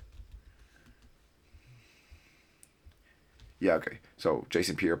 Yeah, okay. So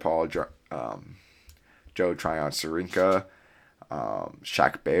Jason Pierre-Paul, Joe Tryon-Sarinka,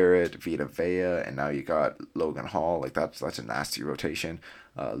 Shaq Barrett, Vita Vea, and now you got Logan Hall. Like that's a nasty rotation.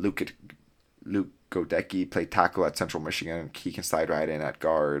 Luke Godecki played tackle at Central Michigan. He can slide right in at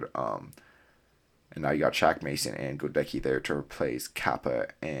guard. And now you got Shaq Mason and Godecki there to replace Kappa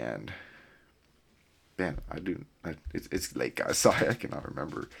and. Man, it's late, guys. Sorry, I cannot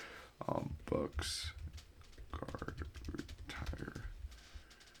remember. Bucks guard retire.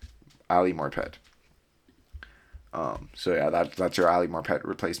 Ali Marpet. So yeah, that's your Ali Marpet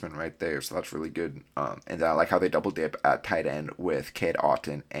replacement right there. So that's really good. And I like how they double dip at tight end with Cade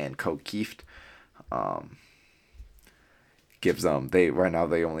Otton and Ko Kieft. Gives them right now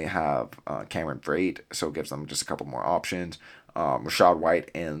they only have Cameron Brate, so it gives them just a couple more options. Rashad White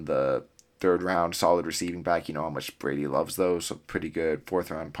in the 3rd round, solid receiving back. You know how much Brady loves those, so pretty good.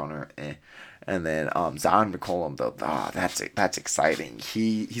 4th round punter, And then Zion McCollum though, that's exciting.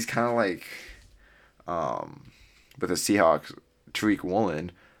 He's kind of like with the Seahawks, Tariq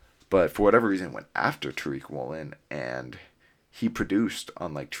Woolen, but for whatever reason went after Tariq Woolen, and he produced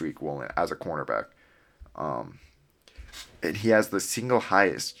unlike Tariq Woolen as a cornerback. And he has the single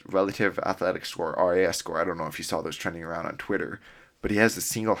highest relative athletic score, RAS score. I don't know if you saw those trending around on Twitter, but he has the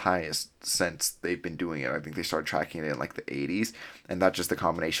single highest since they've been doing it. I think they started tracking it in like the 80s, and that's just the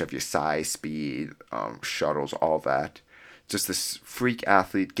combination of your size, speed, shuttles, all that. Just this freak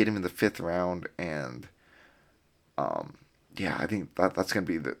athlete, get him in the 5th round, and yeah, I think that's going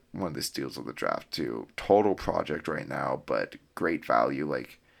to be one of the steals of the draft too. Total project right now, but great value.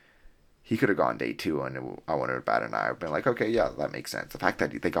 Like, he could have gone day 2, and I wouldn't have batted an eye. I've been like, okay, yeah, that makes sense. The fact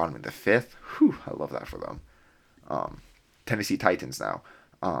that they got him in the 5th, whew, I love that for them. Tennessee Titans now.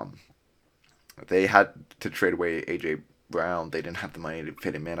 They had to trade away AJ Brown. They didn't have the money to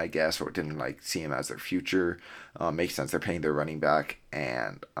fit him in, I guess, or didn't like see him as their future. Makes sense. They're paying their running back,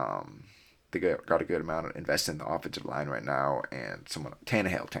 and they got a good amount of invest in the offensive line right now, and someone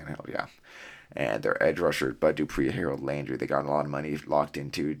Tannehill, yeah. And their edge rusher, Bud Dupree, Harold Landry, they got a lot of money locked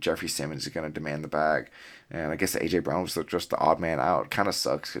into. Jeffrey Simmons is going to demand the bag. And I guess A.J. Brown was just the odd man out. Kind of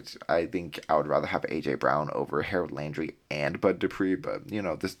sucks. I think I would rather have A.J. Brown over Harold Landry and Bud Dupree. But, you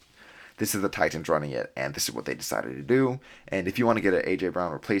know, this is the Titans running it, and this is what they decided to do. And if you want to get an A.J.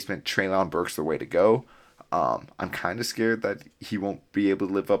 Brown replacement, Treylon Burks the way to go. I'm kind of scared that he won't be able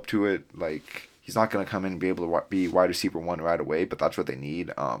to live up to it. Like, He's not going to come in and be able to be wide receiver one right away, but that's what they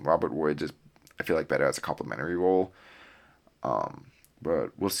need. Robert Woods is, I feel like, better as a complementary role.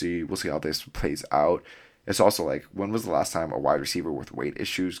 But we'll see. We'll see how this plays out. It's also like, when was the last time a wide receiver with weight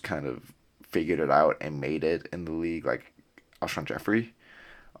issues kind of figured it out and made it in the league? Like Alshon Jeffrey.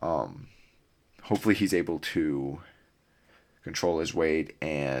 Hopefully he's able to control his weight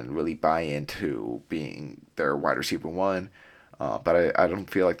and really buy into being their wide receiver one. But I don't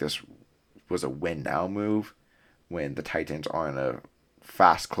feel like this was a win now move when the Titans are in a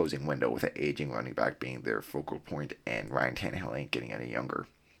fast closing window with an aging running back being their focal point and Ryan Tannehill ain't getting any younger.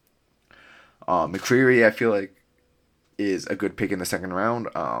 McCreary, I feel like, is a good pick in the second round.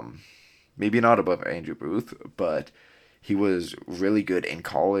 Maybe not above Andrew Booth, but he was really good in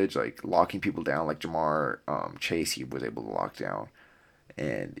college, like locking people down, like Jamar Chase. He was able to lock down,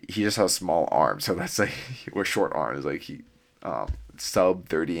 and he just has small arms, so that's like, or short arms, like he sub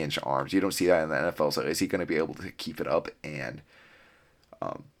 30-inch arms. You don't see that in the NFL. So is he going to be able to keep it up and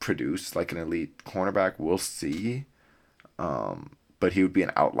produce like an elite cornerback? We'll see. But he would be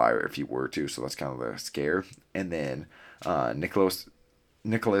an outlier if he were to, so that's kind of the scare. And then Nicholas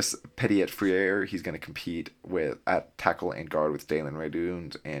Petit-Frere, he's going to compete with at tackle and guard with Dalen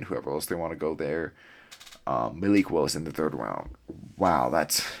Radunes and whoever else they want to go there. Malik Willis in the third round. Wow,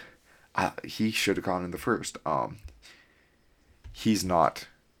 that's he should have gone in the first. He's not.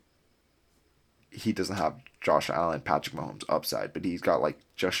 He doesn't have Josh Allen, Patrick Mahomes upside, but he's got like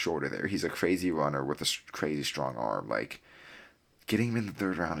just shorter there. He's a crazy runner with a crazy strong arm. Like, getting him in the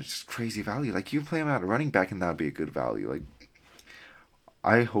third round is just crazy value. Like, you play him at a running back and that would be a good value. Like,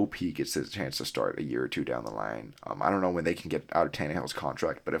 I hope he gets a chance to start a year or two down the line. I don't know when they can get out of Tannehill's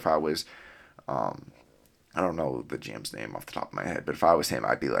contract, but if I was, I don't know the GM's name off the top of my head, but if I was him,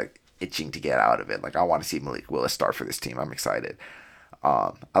 I'd be like itching to get out of it. Like, I want to see Malik Willis start for this team. I'm excited.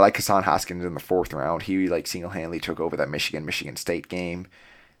 I like Hassan Haskins in the fourth round. He like single-handedly took over that Michigan State game,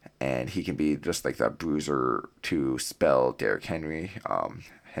 and he can be just like that bruiser to spell Derrick Henry.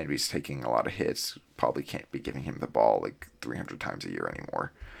 Henry's taking a lot of hits. Probably can't be giving him the ball like 300 times a year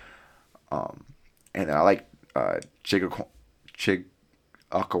anymore. And then I like Chig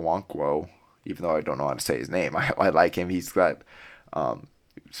Okawonkwo, even though I don't know how to say his name. I like him. He's got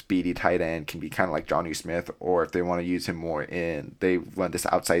speedy tight end, can be kind of like Johnny Smith, or if they want to use him more in, they run this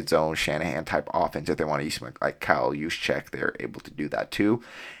outside zone Shanahan type offense. If they want to use him like Kyle Juszczyk, they're able to do that too.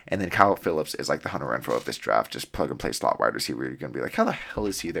 And then Kyle Phillips is like the Hunter Renfrow of this draft, just plug and play slot wide receiver. You're going to be like, how the hell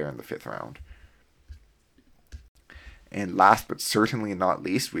is he there in the fifth round? And last but certainly not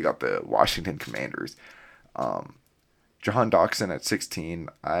least, we got the Washington Commanders. Jahan Dotson at 16,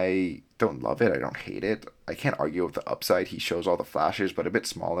 I don't love it. I don't hate it. I can't argue with the upside. He shows all the flashes, but a bit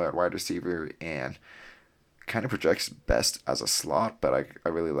smaller at wide receiver and kind of projects best as a slot. But I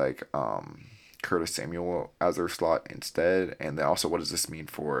really like Curtis Samuel as their slot instead. And then also, what does this mean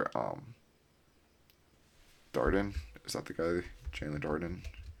for Darden? Is that the guy? Jalen Darden?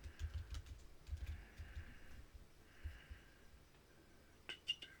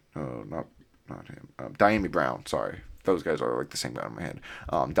 No, not him. Diami Brown, sorry. Those guys are like the same guy in my head.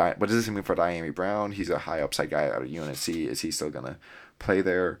 What does this mean for Diami Brown? He's a high upside guy out of UNC. Is he still going to play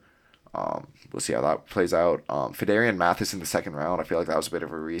there? We'll see how that plays out. Fedarian Mathis in the second round. I feel like that was a bit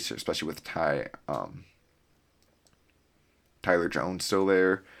of a reach, especially with Tyler Jones still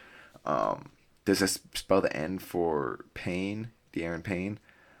there. Does this spell the end for Payne, De'Aaron Payne?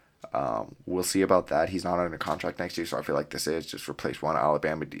 We'll see about that. He's not under contract next year, so I feel like this is just replace one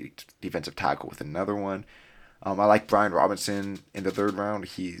Alabama defensive tackle with another one. I like Brian Robinson in the third round.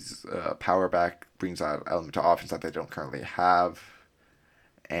 He's a power back, brings out element to offense that they don't currently have.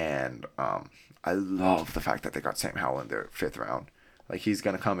 And I love the fact that they got Sam Howell in their fifth round. Like, he's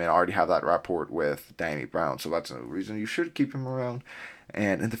going to come in, already have that rapport with Diami Brown, so that's a reason you should keep him around.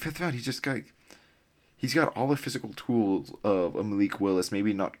 And in the fifth round, he's got all the physical tools of a Malik Willis.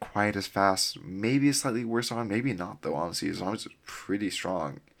 Maybe not quite as fast, maybe a slightly worse arm, maybe not though, honestly. His arm is pretty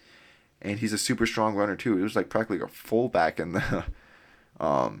strong. And he's a super strong runner too. He was like practically a fullback in the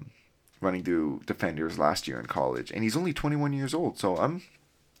running through defenders last year in college. And he's only 21 years old, so I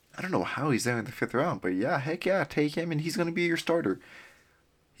don't know how he's there in the fifth round. But yeah, heck yeah, take him and he's going to be your starter.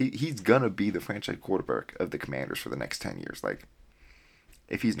 He's going to be the franchise quarterback of the Commanders for the next 10 years. Like,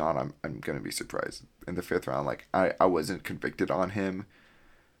 if he's not, I'm going to be surprised. In the fifth round, like, I wasn't convicted on him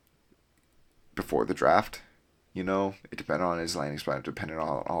before the draft. You know, it depended on his landing spot, it depended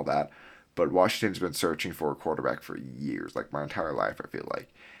on all that. But Washington's been searching for a quarterback for years, like my entire life, I feel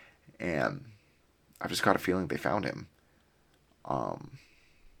like. And I've just got a feeling they found him.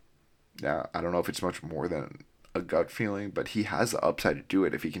 Yeah, I don't know if it's much more than a gut feeling, but he has the upside to do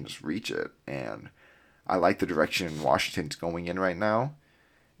it if he can just reach it. And I like the direction Washington's going in right now.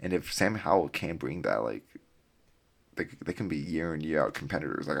 And if Sam Howell can bring that, like, they can be year in, year out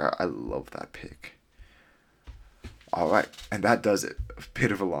competitors. Like, I love that pick. All right. And that does it. A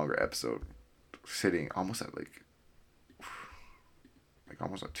bit of a longer episode. Sitting almost at,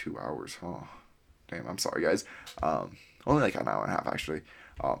 almost at 2 hours, huh? Damn, I'm sorry, guys. Only like an hour and a half, actually.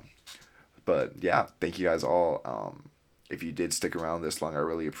 But yeah, thank you guys all. If you did stick around this long, I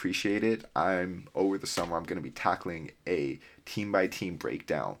really appreciate it. Over the summer, I'm going to be tackling a team by team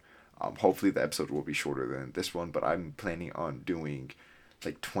breakdown. Hopefully the episode will be shorter than this one, but I'm planning on doing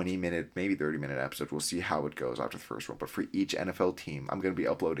like 20-minute, maybe 30-minute episodes. We'll see how it goes after the first one. But for each NFL team, I'm going to be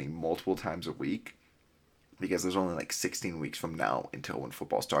uploading multiple times a week, because there's only like 16 weeks from now until when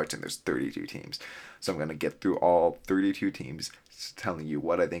football starts, and there's 32 teams. So I'm going to get through all 32 teams, telling you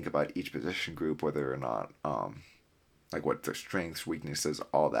what I think about each position group, whether or not, like what their strengths, weaknesses,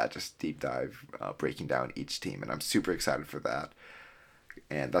 all that, just deep dive, breaking down each team. And I'm super excited for that.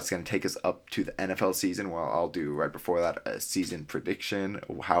 And that's going to take us up to the NFL season, where I'll do right before that a season prediction,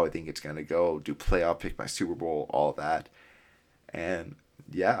 how I think it's going to go, do playoff, pick my Super Bowl, all that. And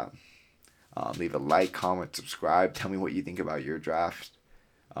yeah. Leave a like, comment, subscribe. Tell me what you think about your draft.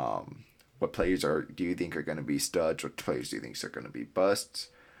 What players do you think are going to be studs? What players do you think are going to be busts?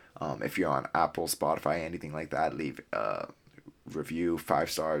 If you're on Apple, Spotify, anything like that, leave a review. 5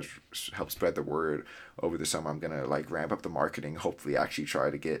 stars. Help spread the word. Over the summer, I'm going to ramp up the marketing. Hopefully actually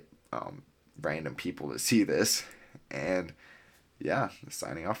try to get random people to see this. And yeah,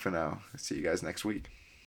 signing off for now. See you guys next week.